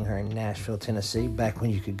of seeing her in Nashville, Tennessee, back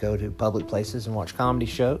when you could go to public places and watch comedy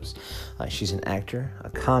shows. She's an actor,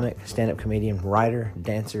 a comic, stand-up comedian, writer,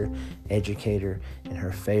 dancer, educator, and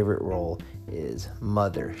her favorite role is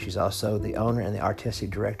mother. She's also the owner and the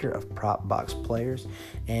artistic director of Prop Box Players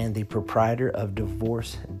and the proprietor of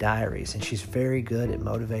Divorce Diaries. And she's very good at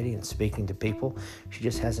motivating and speaking to people. She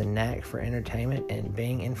just has a knack for entertainment and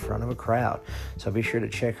being in front of a crowd. So be sure to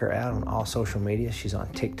check her out on all social media. She's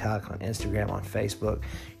on TikTok, on Instagram, on Facebook.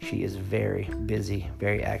 She is very busy,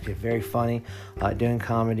 very active, very funny, doing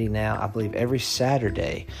comedy now, I believe, every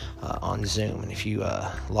Saturday on Zoom. And if you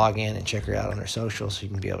log in and check her out on her socials, you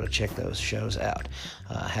can be able to check those shows out.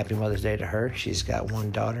 Happy Mother's Day to her. She's got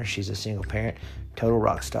one daughter. She's a single parent. Total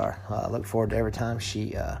rock star. I look forward to every time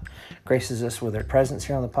she graces us with her presence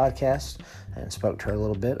here on the podcast, and spoke to her a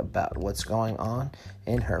little bit about what's going on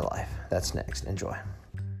in her life. That's next. Enjoy.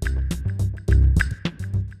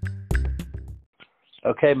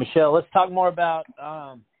 Okay, Michelle, let's talk more about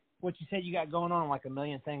what you said you got going on, like a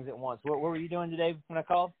million things at once. What were you doing today when I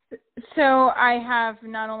called? So I have,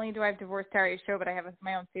 not only do I have Divorce Diaries show, but I have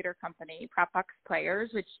my own theater company, Prop Box Players,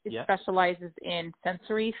 which specializes in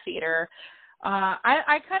sensory theater.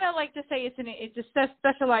 I kind of like to say it just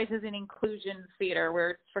specializes in inclusion theater,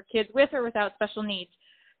 where it's for kids with or without special needs.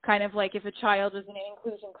 Kind of like if a child is in an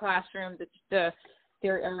inclusion classroom,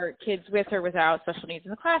 there are kids with or without special needs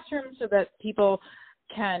in the classroom, so that people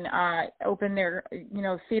can open their,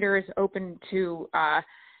 theater is open to a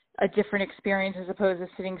different experience as opposed to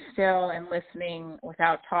sitting still and listening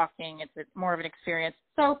without talking. It's more of an experience.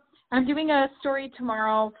 So I'm doing a story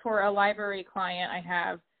tomorrow for a library client I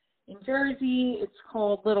have in Jersey. It's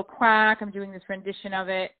called Little Quack. I'm doing this rendition of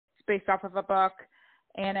it. It's based off of a book,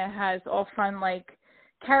 and it has all fun,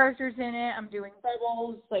 characters in it. I'm doing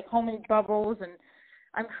bubbles, homemade bubbles, and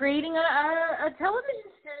I'm creating a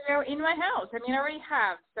television studio in my house. I mean, I already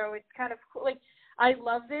have, so it's kind of cool. I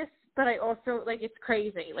love this, but I also, it's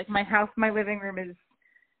crazy. My house, my living room is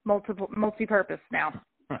multi-purpose now.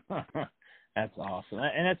 That's awesome.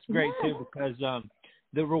 And that's great, too, because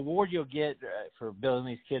the reward you'll get for building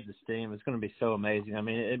these kids' esteem is going to be so amazing. I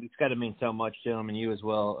mean, it's got to mean so much to them, and you as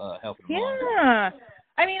well helping them. Yeah.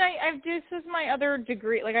 I mean, this is my other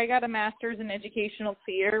degree. I got a master's in educational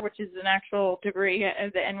theater, which is an actual degree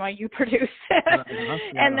at the NYU produce.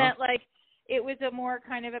 And that, it was a more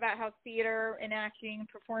kind of about how theater and acting and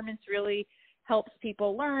performance really helps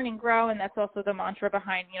people learn and grow. And that's also the mantra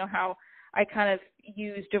behind, how I kind of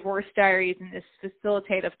use Divorce Diaries and this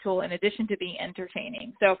facilitative tool in addition to being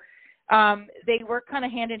entertaining. So they work kind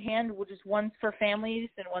of hand in hand, which is one's for families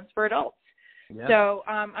and one's for adults. Yeah. So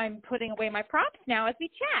I'm putting away my props now as we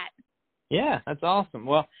chat. Yeah, that's awesome.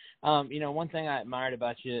 Well, one thing I admired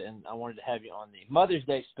about you, and I wanted to have you on the Mother's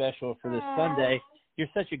Day special for this Sunday. You're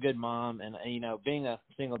such a good mom, and, being a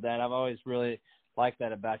single dad, I've always really liked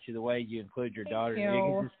that about you, the way you include your daughter. You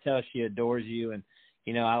can just tell she adores you, and,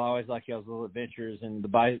 I always like y'all's little adventures, and the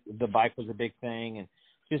bike was a big thing, and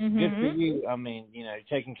just good for you. I mean, you're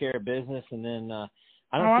taking care of business, and then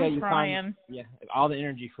I don't feel you find all the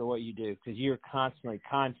energy for what you do, because you're constantly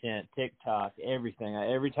content, TikTok, everything.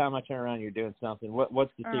 Every time I turn around, you're doing something.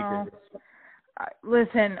 What's the secret?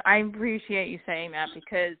 Listen, I appreciate you saying that,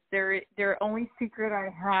 because the only secret I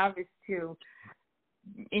have is to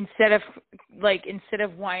instead of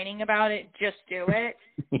whining about it, just do it.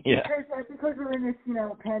 Yeah. Because we're in this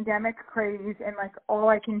pandemic craze, and all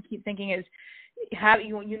I can keep thinking is,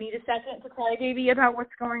 you need a second to cry baby about what's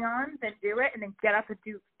going on, then do it, and then get up and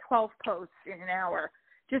do 12 posts in an hour.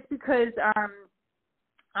 Just because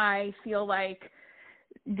I feel like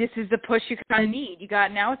this is the push you kind of need.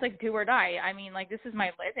 Now it's do or die. I mean, this is my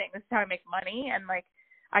living. This is how I make money, and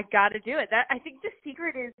I got to do it. That I think the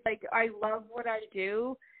secret is, like, I love what I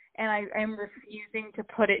do, and I am refusing to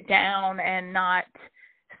put it down and not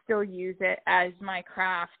still use it as my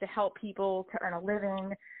craft to help people to earn a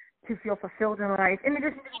living, to feel fulfilled in life, in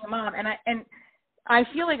addition to being a mom. And I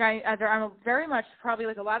feel like I'm very much probably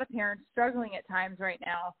like a lot of parents struggling at times right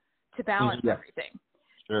now to balance everything.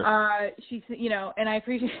 Sure. She's, and I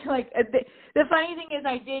appreciate, like, the funny thing is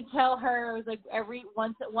I did tell her, I was like, every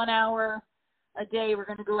 1 hour a day we're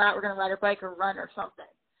going to go out, we're going to ride our bike or run or something.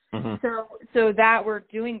 Mm-hmm. So that we're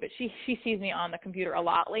doing, but she sees me on the computer a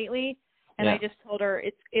lot lately. And I just told her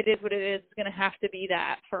it is what it is. It's going to have to be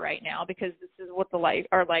that for right now because this is what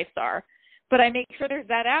our lives are. But I make sure there's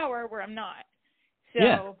that hour where I'm not. So.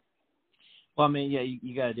 Yeah. Well, I mean,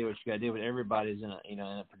 you got to do what you got to do, but everybody's in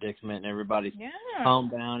a predicament, and everybody's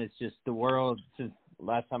homebound. It's just the world. Since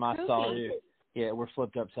last time I saw you, we're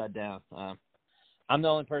flipped upside down. I'm the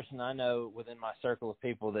only person I know within my circle of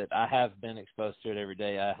people that I have been exposed to it every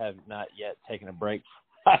day. I have not yet taken a break.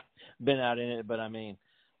 Been out in it, but I mean.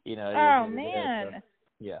 Oh, man. So,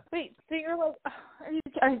 yeah. Wait, so you're like,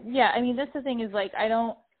 I mean, that's the thing is, like,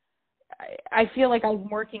 I feel like I'm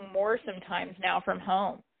working more sometimes now from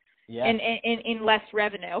home. Yeah. And in less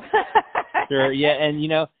revenue. Sure, yeah, and,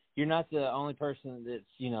 you're not the only person that's,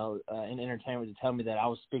 in entertainment to tell me that. I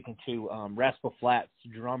was speaking to Rascal Flatts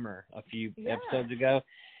drummer a few episodes ago,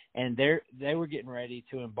 and they were getting ready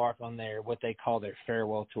to embark on what they call their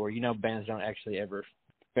farewell tour. Bands don't actually ever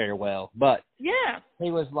farewell, but he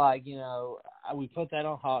was like, we put that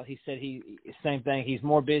on hold. He said same thing. He's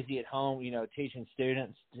more busy at home, teaching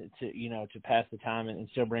students to pass the time and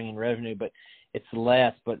still bringing revenue, but it's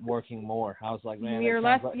less, but working more. I was like, man, we're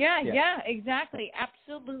less. Yeah, exactly,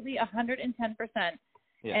 absolutely, 110%.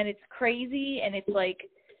 Yeah. And it's crazy, and it's like,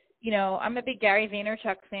 I'm a big Gary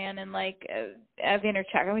Vaynerchuk fan, and like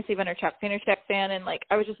Vaynerchuk. I always say Vaynerchuk fan, and like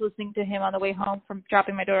I was just listening to him on the way home from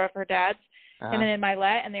dropping my daughter off at her dad's. And then in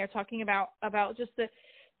Milet, and they were talking about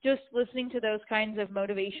just listening to those kinds of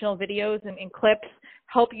motivational videos and clips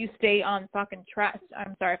help you stay on fucking track.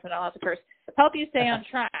 I'm sorry if I'm not allowed to curse. Help you stay on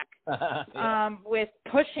track with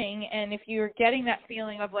pushing. And if you're getting that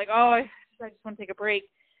feeling of like, oh, I just want to take a break,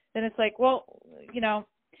 then it's like, well,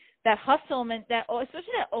 that hustle,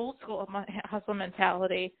 especially that old school hustle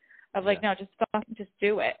mentality of like, no, just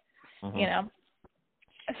do it,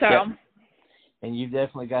 So. Yep. And you've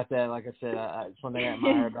definitely got that. Like I said, it's one thing I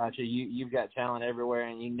admire about you. You've got talent everywhere,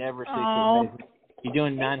 and you never cease. You're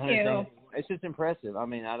doing 900 things. It's just impressive. I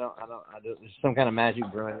mean, there's some kind of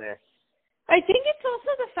magic brewing there. I think it's also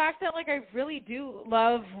the fact that, like, I really do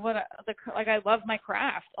love I love my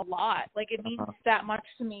craft a lot. Like, it means that much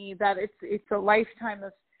to me that it's a lifetime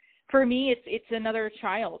of. For me, it's another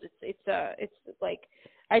child. It's like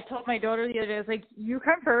I told my daughter the other day, I was like, you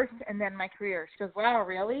come first, and then my career. She goes, wow,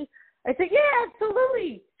 really? I said, yeah,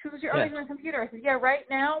 absolutely. She was, you're always on the computer. I said, yeah, right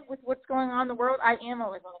now with what's going on in the world, I am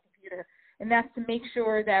always on the computer. And that's to make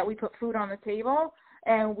sure that we put food on the table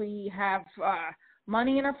and we have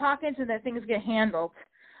money in our pockets and that things get handled.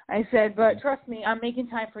 I said, but trust me, I'm making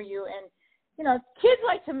time for you. And, kids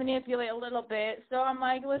like to manipulate a little bit. So I'm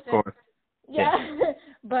like, listen,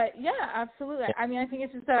 but yeah, absolutely. I mean, I think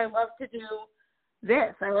it's just that I love to do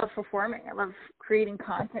this. I love performing. I love creating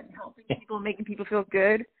content and helping people, making people feel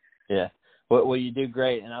good. Yeah. Well, you do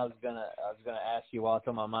great. And I was gonna ask you while it's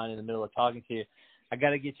on my mind in the middle of talking to you. I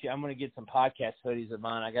got to get you. I'm going to get some podcast hoodies of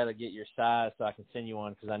mine. I got to get your size so I can send you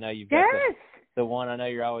one because I know you've got the one. I know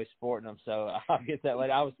you're always sporting them, so I'll get that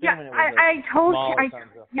later. I was thinking it was small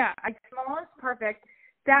is perfect.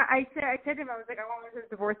 That I said to him, I was like, I want to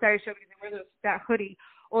Divorce Diary show because I wear that hoodie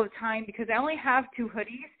all the time because I only have 2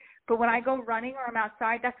 hoodies, but when I go running or I'm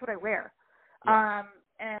outside, that's what I wear. Yeah.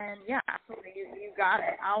 And absolutely, you got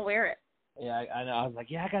it. I'll wear it. Yeah, I know. I was like,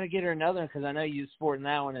 I got to get her another one because I know you're sporting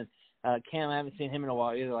that one. And Cam, I haven't seen him in a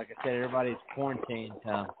while either. Like I said, everybody's quarantined.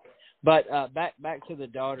 But back to the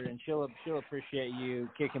daughter, and she'll appreciate you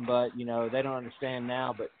kicking butt. They don't understand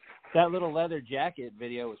now, but that little leather jacket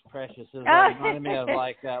video was precious. It reminded me of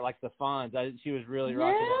like the Fonz. She was really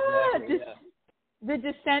rocking that jacket. The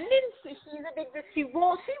Descendants, she's a big, she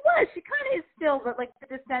was, she kind of is still, but like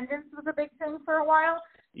the Descendants was a big thing for a while.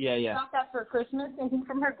 Yeah. She got that for Christmas, I think,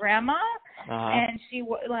 from her grandma, and she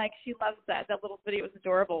loves that. That little video was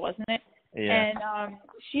adorable, wasn't it? Yeah. And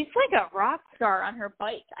she's like a rock star on her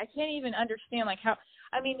bike. I can't even understand how.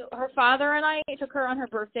 I mean, her father and I took her on her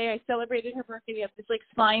birthday. I celebrated her birthday. We have this like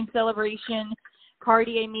slime celebration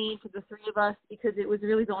party I made for the 3 of us because it was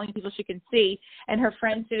really the only people she can see. And her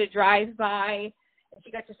friends did a drive-by. And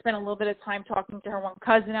she got to spend a little bit of time talking to her one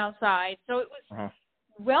cousin outside. So it was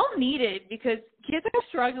well needed because kids are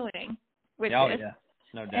struggling with this. Yeah.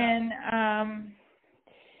 No doubt. And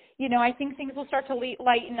you know, I think things will start to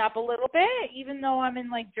lighten up a little bit. Even though I'm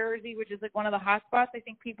in like Jersey, which is like one of the hot spots, I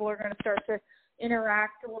think people are going to start to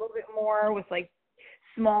interact a little bit more with like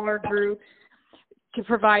smaller groups,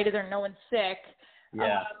 provided no one's sick.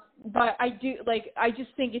 Yeah. But I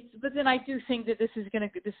just think but then I do think that this is gonna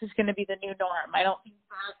be the new norm. I don't think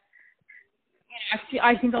that, you know,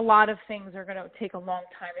 I think a lot of things are gonna take a long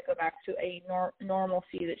time to go back to a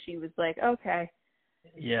normalcy that she was like, okay.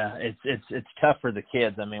 Yeah, it's tough for the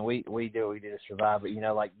kids. I mean, we do what we do to survive, but you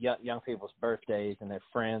know, like young people's birthdays and their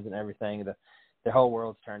friends and everything, the whole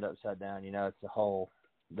world's turned upside down. You know, it's a whole,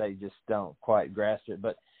 they just don't quite grasp it.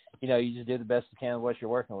 But you know, you just do the best you can with what you're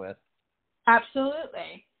working with.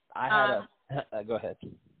 Absolutely. I had go ahead.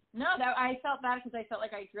 No, I felt bad because I felt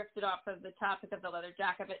like I drifted off of the topic of the leather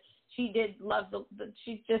jacket, but she did love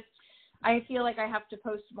she just. I feel like I have to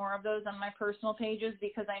post more of those on my personal pages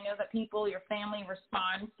because I know that your family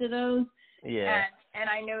responds to those. Yeah. And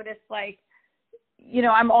I noticed, like, you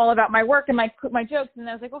know, I'm all about my work and my jokes, and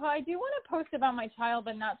I was like, well, I do want to post about my child,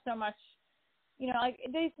 but not so much, you know, like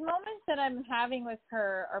these moments that I'm having with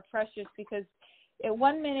her are precious because at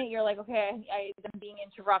 1 minute you're like, okay, I'm being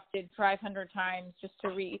interrupted 500 times just to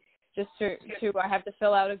I have to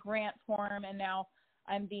fill out a grant form, and now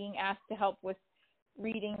I'm being asked to help with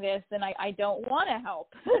reading this, and I don't want to help.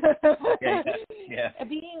 Yeah.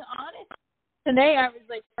 Being honest, today I was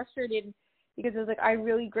like frustrated because I was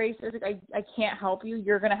like, Grace, I was like, I can't help you.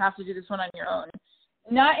 You're gonna have to do this one on your own.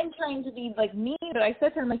 Not in trying to be like mean, but I said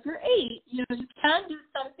to her, I'm like, you're 8. You know, you can do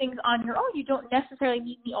some things on your own. You don't necessarily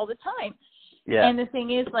need me all the time. Yeah. And the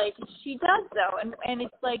thing is, like, she does though, and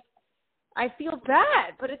it's like I feel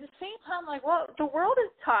bad, but at the same time, like, well, the world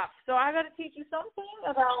is tough, so I got to teach you something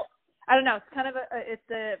about. I don't know. It's kind of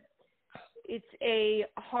it's a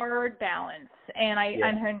hard balance, and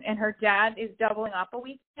and her dad is doubling up a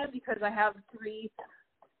weekend because I have 3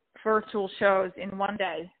 virtual shows in one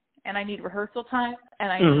day, and I need rehearsal time,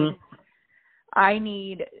 and I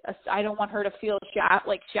don't want her to feel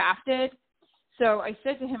shafted. So I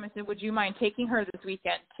said to him, I said, would you mind taking her this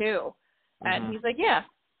weekend too? And he's like, yeah.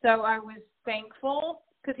 So I was thankful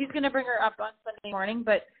because he's going to bring her up on Sunday morning,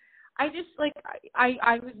 but I just, like,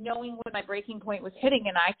 I was knowing when my breaking point was hitting,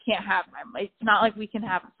 and I can't have it's not like we can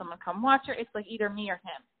have someone come watch her. It's like either me or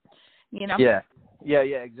him, you know? Yeah,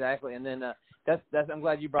 exactly. And then that's I'm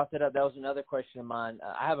glad you brought that up. That was another question of mine.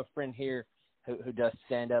 I have a friend here who does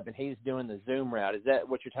stand up, and he's doing the Zoom route. Is that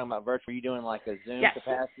what you're talking about, virtual? Are you doing like a Zoom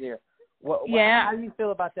capacity? Or how do you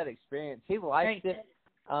feel about that experience? He likes it.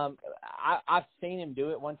 I've seen him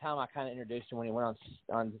do it. One time I kind of introduced him when he went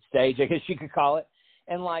on stage, I guess you could call it.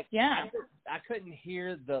 And, like, I couldn't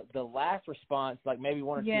hear the laugh response, like maybe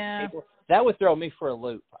 1 or 2 people. That would throw me for a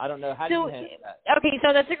loop. I don't know. How do you handle that? Okay,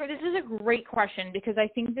 so this is a great question because I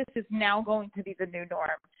think this is now going to be the new norm.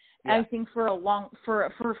 Yeah. I think for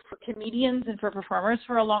comedians and for performers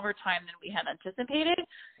for a longer time than we had anticipated.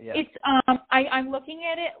 Yeah. It's I'm looking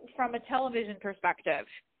at it from a television perspective.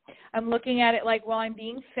 I'm looking at it like, well, I'm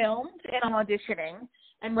being filmed and I'm auditioning.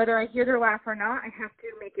 And whether I hear their laugh or not, I have to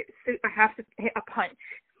make it. I have to hit a punch.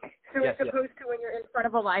 So as opposed to when you're in front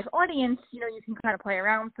of a live audience, you know, you can kind of play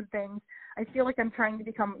around with some things. I feel like I'm trying to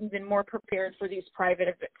become even more prepared for these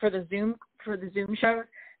for the Zoom shows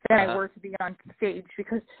than I were to be on stage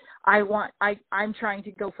because I'm trying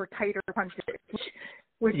to go for tighter punches.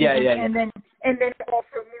 And then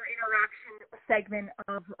also more interaction segment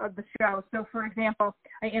of the show. So, for example,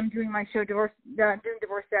 I am doing my show Divorce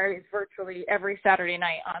Diaries virtually every Saturday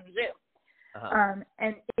night on Zoom.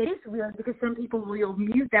 And it is weird because some people will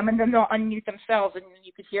mute them and then they'll unmute themselves and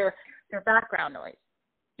you could hear their background noise.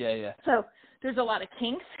 Yeah. So there's a lot of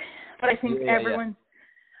kinks, but I think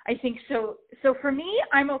I think so. So for me,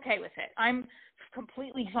 I'm okay with it. I'm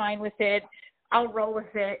completely fine with it. I'll roll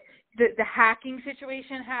with it. The hacking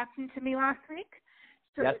situation happened to me last week.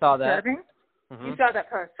 So I saw that. You saw that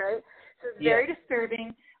post, right? So it's very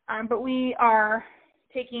disturbing. But I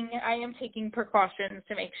am taking precautions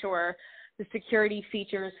to make sure the security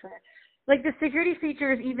features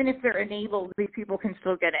even if they're enabled, these people can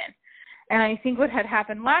still get in. And I think what had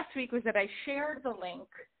happened last week was that I shared the link.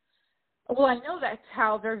 Well, I know that's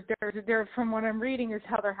how they're from what I'm reading is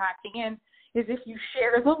how they're hacking in, is if you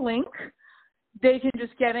share the link, they can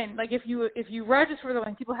just get in. Like if you register the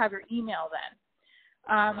link, people have your email then.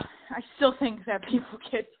 I still think that people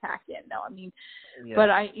get hacked in. No, I mean, but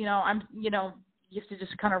you have to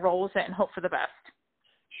just kind of roll with it and hope for the best.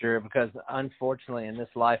 Sure, because unfortunately in this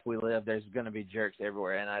life we live, there's going to be jerks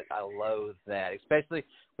everywhere, and I loathe that, especially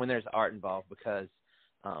when there's art involved. Because,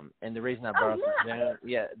 and the reason I brought up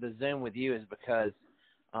the Zoom with you is because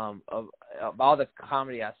of all the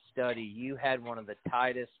comedy I study, you had one of the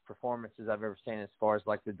tightest performances I've ever seen as far as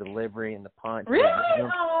like the delivery and the punch. Really?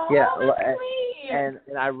 Yeah. And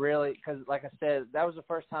I really, because like I said, that was the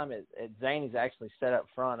first time at Zany's actually set up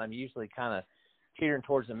front. I'm usually kind of teetering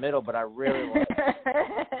towards the middle, but I really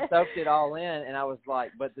soaked it all in, and I was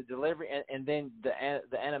like, but the delivery and then the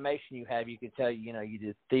animation you have, you could tell you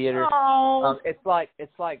did theater. It's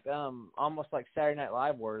like almost like Saturday Night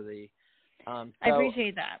Live worthy. So, I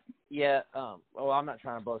appreciate that. Yeah. Well, I'm not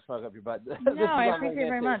trying to blow smoke up your butt. No, I appreciate it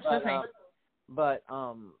very much. But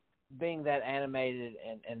being that animated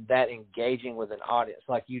and that engaging with an audience,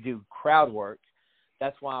 like you do crowd work,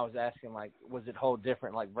 that's why I was asking, like, was it whole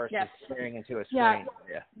different, like, versus staring into a screen?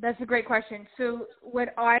 Yeah, that's a great question. So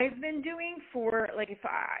what I've been doing for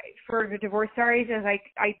the Divorce Stories is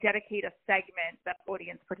I dedicate a segment that's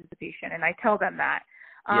audience participation, and I tell them that.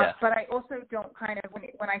 But I also don't kind of,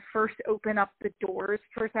 when I first open up the doors,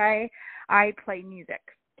 per se, I play music.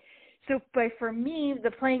 So, but for me, the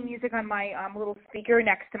playing music on my little speaker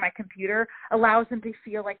next to my computer allows them to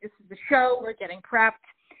feel like this is the show, we're getting prepped.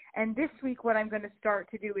 And this week, what I'm going to start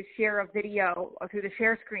to do is share a video through the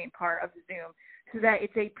share screen part of the Zoom so that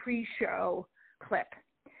it's a pre-show clip.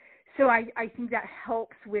 So I think that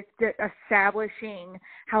helps with establishing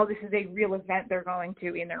how this is a real event they're going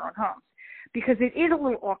to in their own homes. Because it is a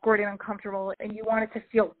little awkward and uncomfortable, and you want it to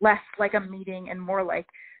feel less like a meeting and more like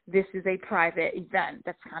this is a private event.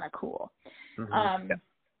 That's kind of cool. Mm-hmm.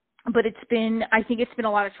 But I think it's been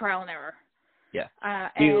a lot of trial and error. Yeah.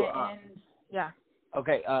 Yeah.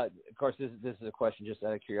 Okay. Of course, this is a question just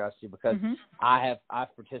out of curiosity because I've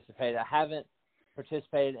participated. I haven't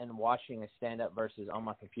participated in watching a stand-up versus on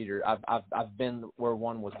my computer. I've been where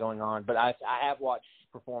one was going on, but I have watched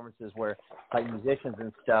performances where like musicians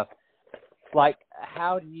and stuff. Like,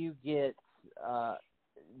 how do you get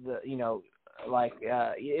it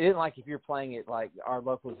isn't like if you're playing at like our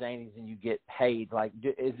local Zanies and you get paid. Like,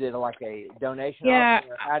 is it like a donation? Yeah.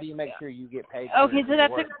 Option, or how do you make sure you get paid? Okay, so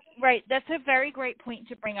that's a very great point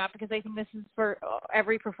to bring up because I think this is for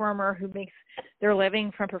every performer who makes their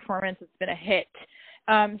living from performance. It's been a hit.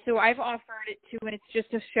 So I've offered it to, and it's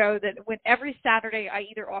just to show that every Saturday I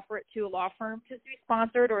either offer it to a law firm to be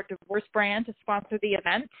sponsored or a divorce brand to sponsor the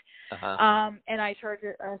event. And I charge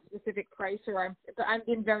a specific price, or I'm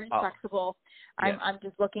being very flexible. I'm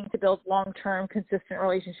just looking to build long-term, consistent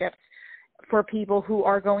relationships for people who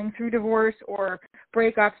are going through divorce or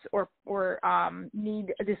breakups or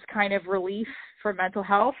need this kind of relief for mental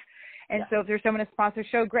health. And so if there's someone to sponsor the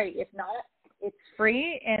show, great. If not, it's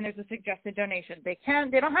free, and there's a suggested donation. They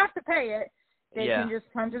don't have to pay it. They can just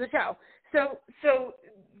come to the show.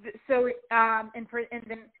 And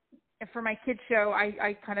then for my kids show,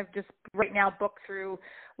 I kind of just right now book through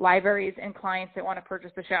libraries and clients that want to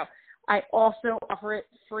purchase the show. I also offer it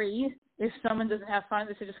free. If someone doesn't have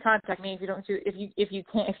funds, they should just contact me if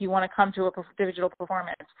you want to come to a digital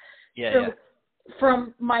performance.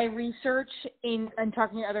 From my research and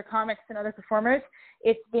talking to other comics and other performers,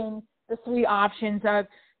 it's been the three options of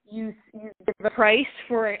you give a price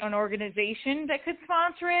for an organization that could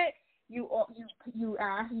sponsor it. You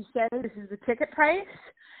said this is the ticket price,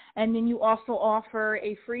 and then you also offer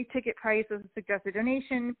a free ticket price as a suggested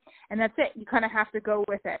donation, and that's it. You kind of have to go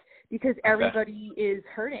with it because everybody is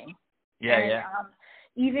hurting.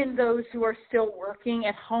 Even those who are still working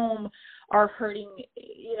at home are hurting,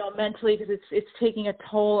 mentally because it's taking a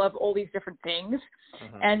toll of all these different things.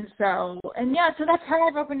 So that's how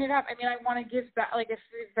I've opened it up. I mean, I want to give back, like at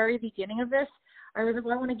the very beginning of this, I was like,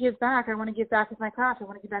 well, I want to give back. I want to give back with my craft. I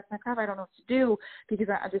want to give back with my craft. I don't know what to do because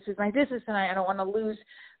this is my business and I don't want to lose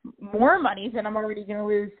more money than I'm already going to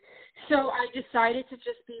lose. So I decided to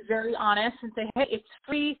just be very honest and say, hey, it's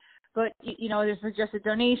free, but, there's just a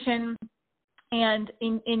donation. And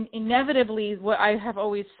inevitably, what I have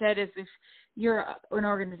always said is if you're an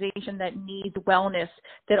organization that needs wellness,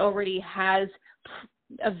 that already has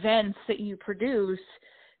events that you produce,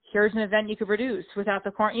 here's an event you could produce without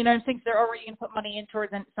the quarantine. I think they're already going to put money in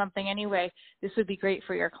towards something anyway. This would be great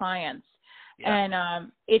for your clients. And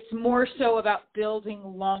it's more so about building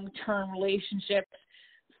long-term relationships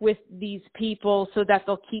with these people so that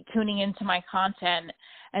they'll keep tuning into my content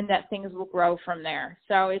and that things will grow from there.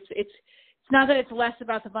 So it's not that it's less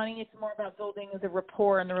about the money, it's more about building the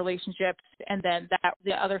rapport and the relationships, and then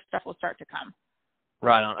the other stuff will start to come.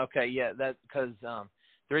 Right on. Okay, yeah, that's because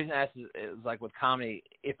the reason I asked is like with comedy,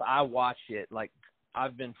 if I watch it, like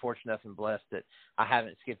I've been fortunate enough and blessed that I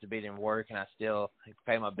haven't skipped a beat in work and I still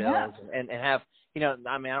pay my bills and have, I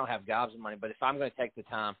don't have gobs of money, but if I'm going to take the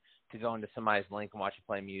time to go into somebody's link and watch them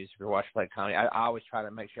play music or watch them play comedy. I always try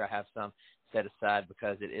to make sure I have some set aside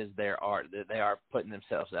because it is their art that they are putting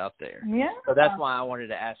themselves out there. Yeah. So that's why I wanted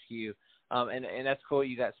to ask you. And that's cool.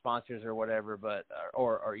 You got sponsors or whatever, but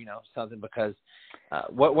or something because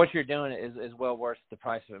what you're doing is well worth the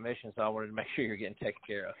price of admission. So I wanted to make sure you're getting taken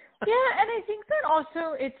care of. Yeah, and I think that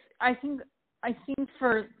also I think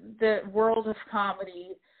for the world of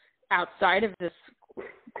comedy outside of this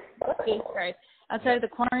outside of the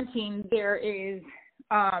quarantine, there is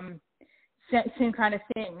same kind of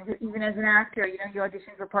thing. Even as an actor, you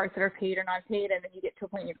audition for parts that are paid or non-paid, and then you get to a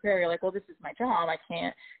point in your career, you're like, well, this is my job. I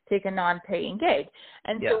can't take a non-paying gig.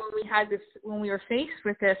 And so when we were faced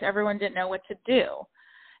with this, everyone didn't know what to do.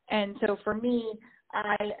 And so for me,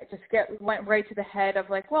 I just went right to the head of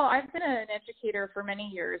like, well, I've been an educator for many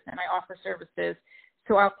years, and I offer services,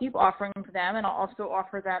 so I'll keep offering them, and I'll also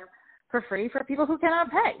offer them for free for people who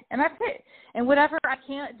cannot pay, and that's it. And whatever I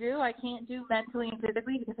can't do mentally and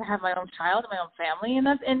physically because I have my own child and my own family,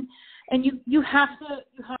 and you have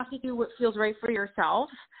to do what feels right for yourself.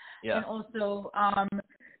 Yeah. And also,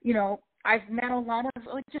 I've met a lot of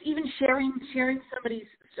like just even sharing somebody's.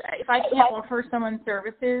 If I can't offer someone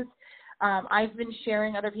services, I've been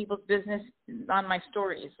sharing other people's business on my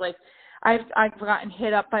stories. Like I've gotten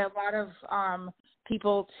hit up by a lot of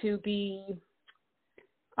people to be.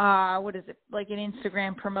 What is it, like an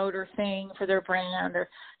Instagram promoter thing for their brand or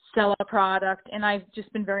sell a product. And I've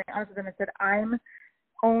just been very honest with them and said, I'm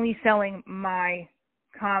only selling my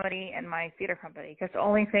comedy and my theater company because the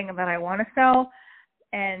only thing that I want to sell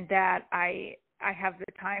and that I have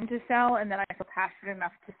the time to sell and that I feel passionate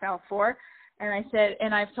enough to sell for. And I said,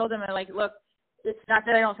 and I've told them, like, look, it's not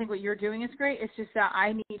that I don't think what you're doing is great. It's just that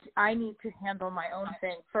I need to handle my own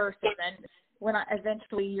thing first, and then when I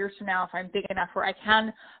eventually years from now, if I'm big enough where I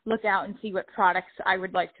can look out and see what products I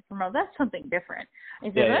would like to promote, that's something different.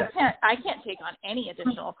 I can't take on any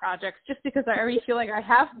additional projects just because I already feel like I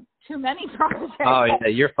have too many projects. Oh yeah,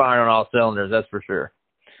 you're firing on all cylinders, that's for sure.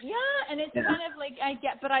 Yeah, and it's kind of like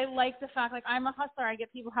but I like the fact like I'm a hustler. I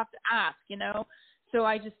get people have to ask, so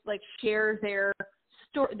I just like share their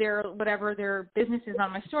whatever their business is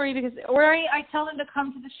on my story or I tell them to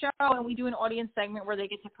come to the show and we do an audience segment where they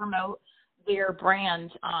get to promote their brand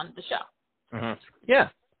on the show. Mm-hmm. Yeah.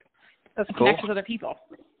 So it connects with other people.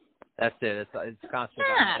 That's it. It's constant.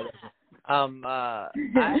 Yeah.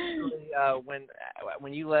 Actually,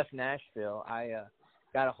 when you left Nashville, I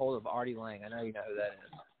got a hold of Artie Lang. I know you know who that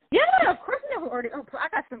is. Yeah, of course I know who Artie. Oh, I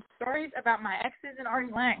got some stories about my exes and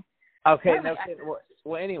Artie Lang. Okay. No.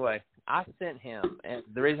 Well, anyway, I sent him, and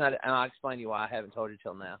the reason I'll explain to you why I haven't told you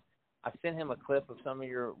till now. I sent him a clip of some of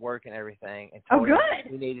your work and everything, and told him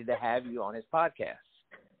he needed to have you on his podcast.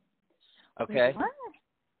 Okay. What?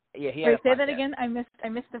 Yeah, he had. Wait, say that again. I missed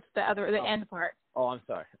the end part. Oh, I'm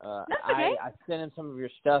sorry. That's okay. I sent him some of your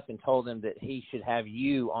stuff and told him that he should have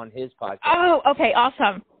you on his podcast. Oh, okay,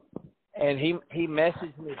 awesome. And he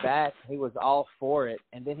messaged me back. He was all for it,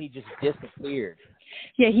 and then he just disappeared.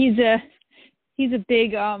 Yeah, he's a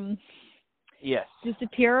big yes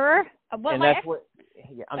disappearer. Well, and that's what.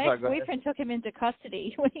 Yeah, my boyfriend took him into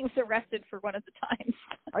custody when he was arrested for one of the times.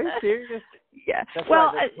 Are you serious? Yeah. That's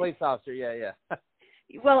well, right, the police officer. Yeah.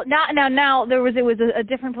 Well, now it was a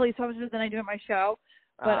different police officer than I do at my show,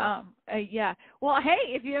 but yeah. Well, hey,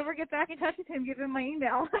 if you ever get back in touch with him, give him my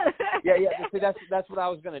email. yeah. See, that's what I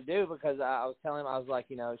was gonna do because I was telling him I was like,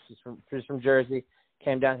 she's from Jersey,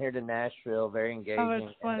 came down here to Nashville, very engaging. Oh,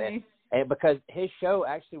 it's funny. And because his show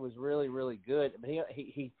actually was really, really good, but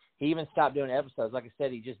he even stopped doing episodes. Like I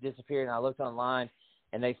said, he just disappeared, and I looked online,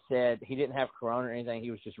 and they said he didn't have corona or anything.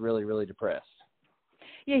 He was just really, really depressed.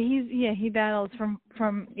 Yeah, he battles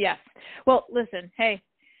from yes. Well, listen, hey,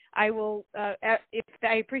 I will. I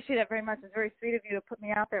appreciate that very much. It's very sweet of you to put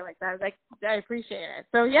me out there like that. I appreciate it.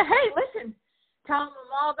 So yeah, hey, listen, tell them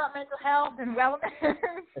all about mental health and wellness.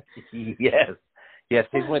 Yes,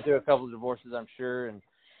 he's went through a couple of divorces, I'm sure,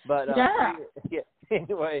 But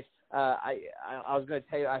anyway, I was going to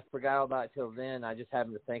tell you I forgot all about it till then. I just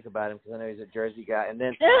happened to think about him because I know he's a Jersey guy. And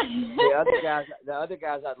then the other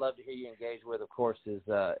guys I'd love to hear you engage with, of course, is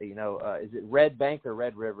is it Red Bank or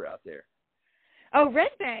Red River out there? Oh,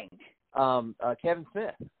 Red Bank. Kevin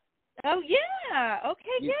Smith. Oh yeah.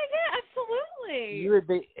 Okay. Yeah. Absolutely. You would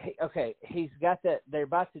be okay. He's got that. They're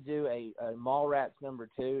about to do a Mallrats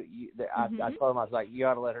 #2. I told him I was like, you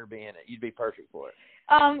ought to let her be in it. You'd be perfect for it.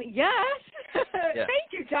 Yes. Yeah.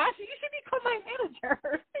 Thank you, Josh. You should be call my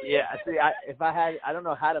manager. Yeah, see, I don't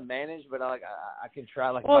know how to manage, but I can try.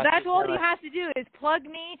 Like, well, that's all you have to do is plug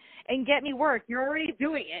me and get me work. You're already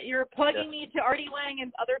doing it. You're plugging me to Artie Lang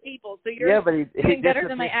and other people, so you're but doing better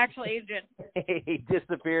than my actual agent. He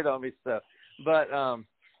disappeared on me, so. But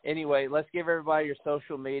anyway, let's give everybody your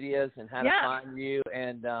social medias and how to find you,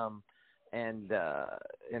 and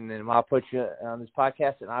then I'll put you on this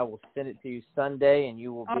podcast, and I will send it to you Sunday, and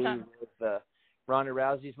you will be with Ronda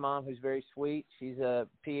Rousey's mom, who's very sweet. She's a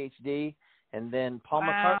PhD, and then Paul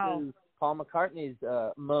McCartney's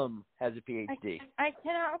mom has a PhD. I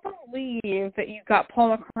cannot believe that you got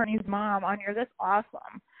Paul McCartney's mom on here. That's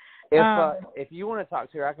awesome. If you want to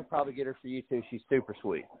talk to her, I could probably get her for you too. She's super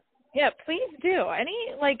sweet. Yeah, please do.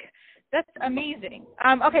 That's amazing.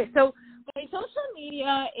 Okay, so my social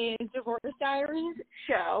media is Divorce Diaries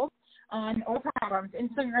Show on all platforms: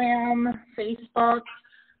 Instagram, Facebook,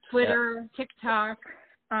 Twitter, TikTok,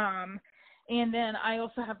 and then I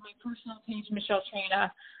also have my personal page, Michelle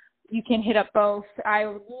Trina. You can hit up both. I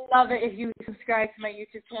would love it if you subscribe to my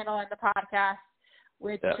YouTube channel and the podcast,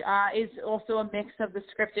 which is also a mix of the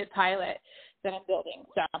scripted pilot that I'm building.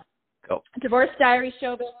 So, cool. Divorce Diaries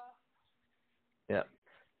Show. Yeah.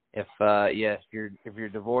 If you're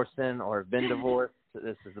divorcing or have been divorced,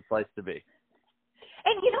 this is the place to be.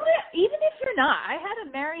 And you know what? Even if you're not, I had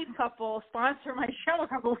a married couple sponsor my show a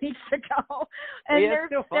couple weeks ago, and they're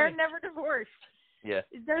never divorced. Yeah,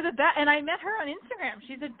 they're the best. And I met her on Instagram.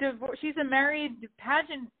 She's a married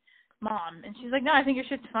pageant mom, and she's like, "No, I think your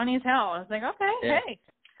shit's funny as hell." I was like, "Okay, hey."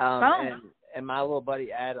 And my little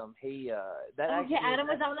buddy Adam, Adam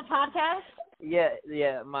was on the podcast.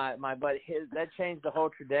 Yeah, my buddy, that changed the whole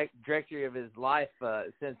trajectory of his life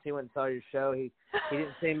since he went and saw your show. He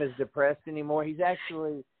didn't seem as depressed anymore. He's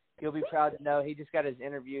actually, you'll be proud to know, he just got his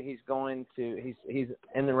interview. He's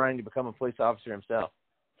in the running to become a police officer himself.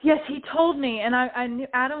 Yes, he told me, and I knew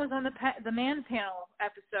Adam was on the Man Panel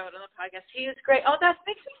episode on the podcast. He was great. Oh, that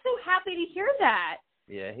makes me so happy to hear that.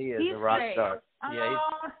 Yeah, he's a rock star. Yeah,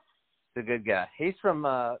 he's a good guy. He's from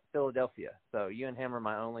Philadelphia, so you and him are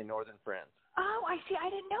my only northern friends. Oh, I see. I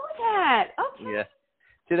didn't know that. Okay. Yeah.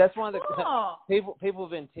 See, that's one of the people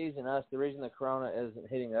have been teasing us. The reason the corona isn't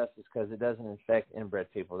hitting us is because it doesn't infect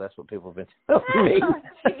inbred people. That's what people have been telling me. Oh,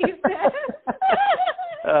 Jesus.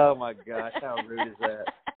 Oh my gosh, how rude is that?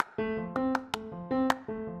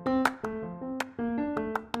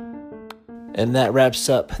 And that wraps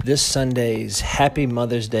up this Sunday's Happy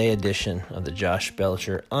Mother's Day edition of the Josh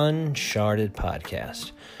Belcher Uncharted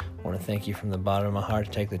podcast. I want to thank you from the bottom of my heart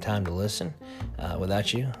to take the time to listen.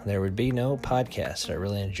 Without you, there would be no podcast. I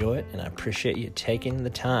really enjoy it, and I appreciate you taking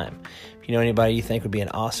the time. If you know anybody you think would be an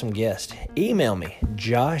awesome guest, email me,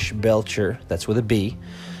 Josh Belcher, that's with a B,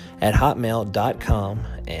 at hotmail.com,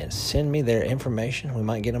 and send me their information. We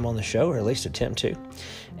might get them on the show, or at least attempt to.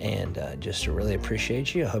 And just to really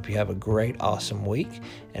appreciate you. I hope you have a great, awesome week.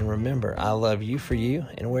 And remember, I love you for you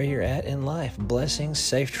and where you're at in life. Blessings,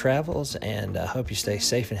 safe travels, and I hope you stay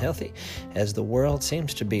safe and healthy as the world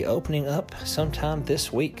seems to be opening up sometime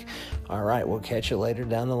this week. All right, we'll catch you later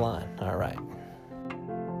down the line. All right.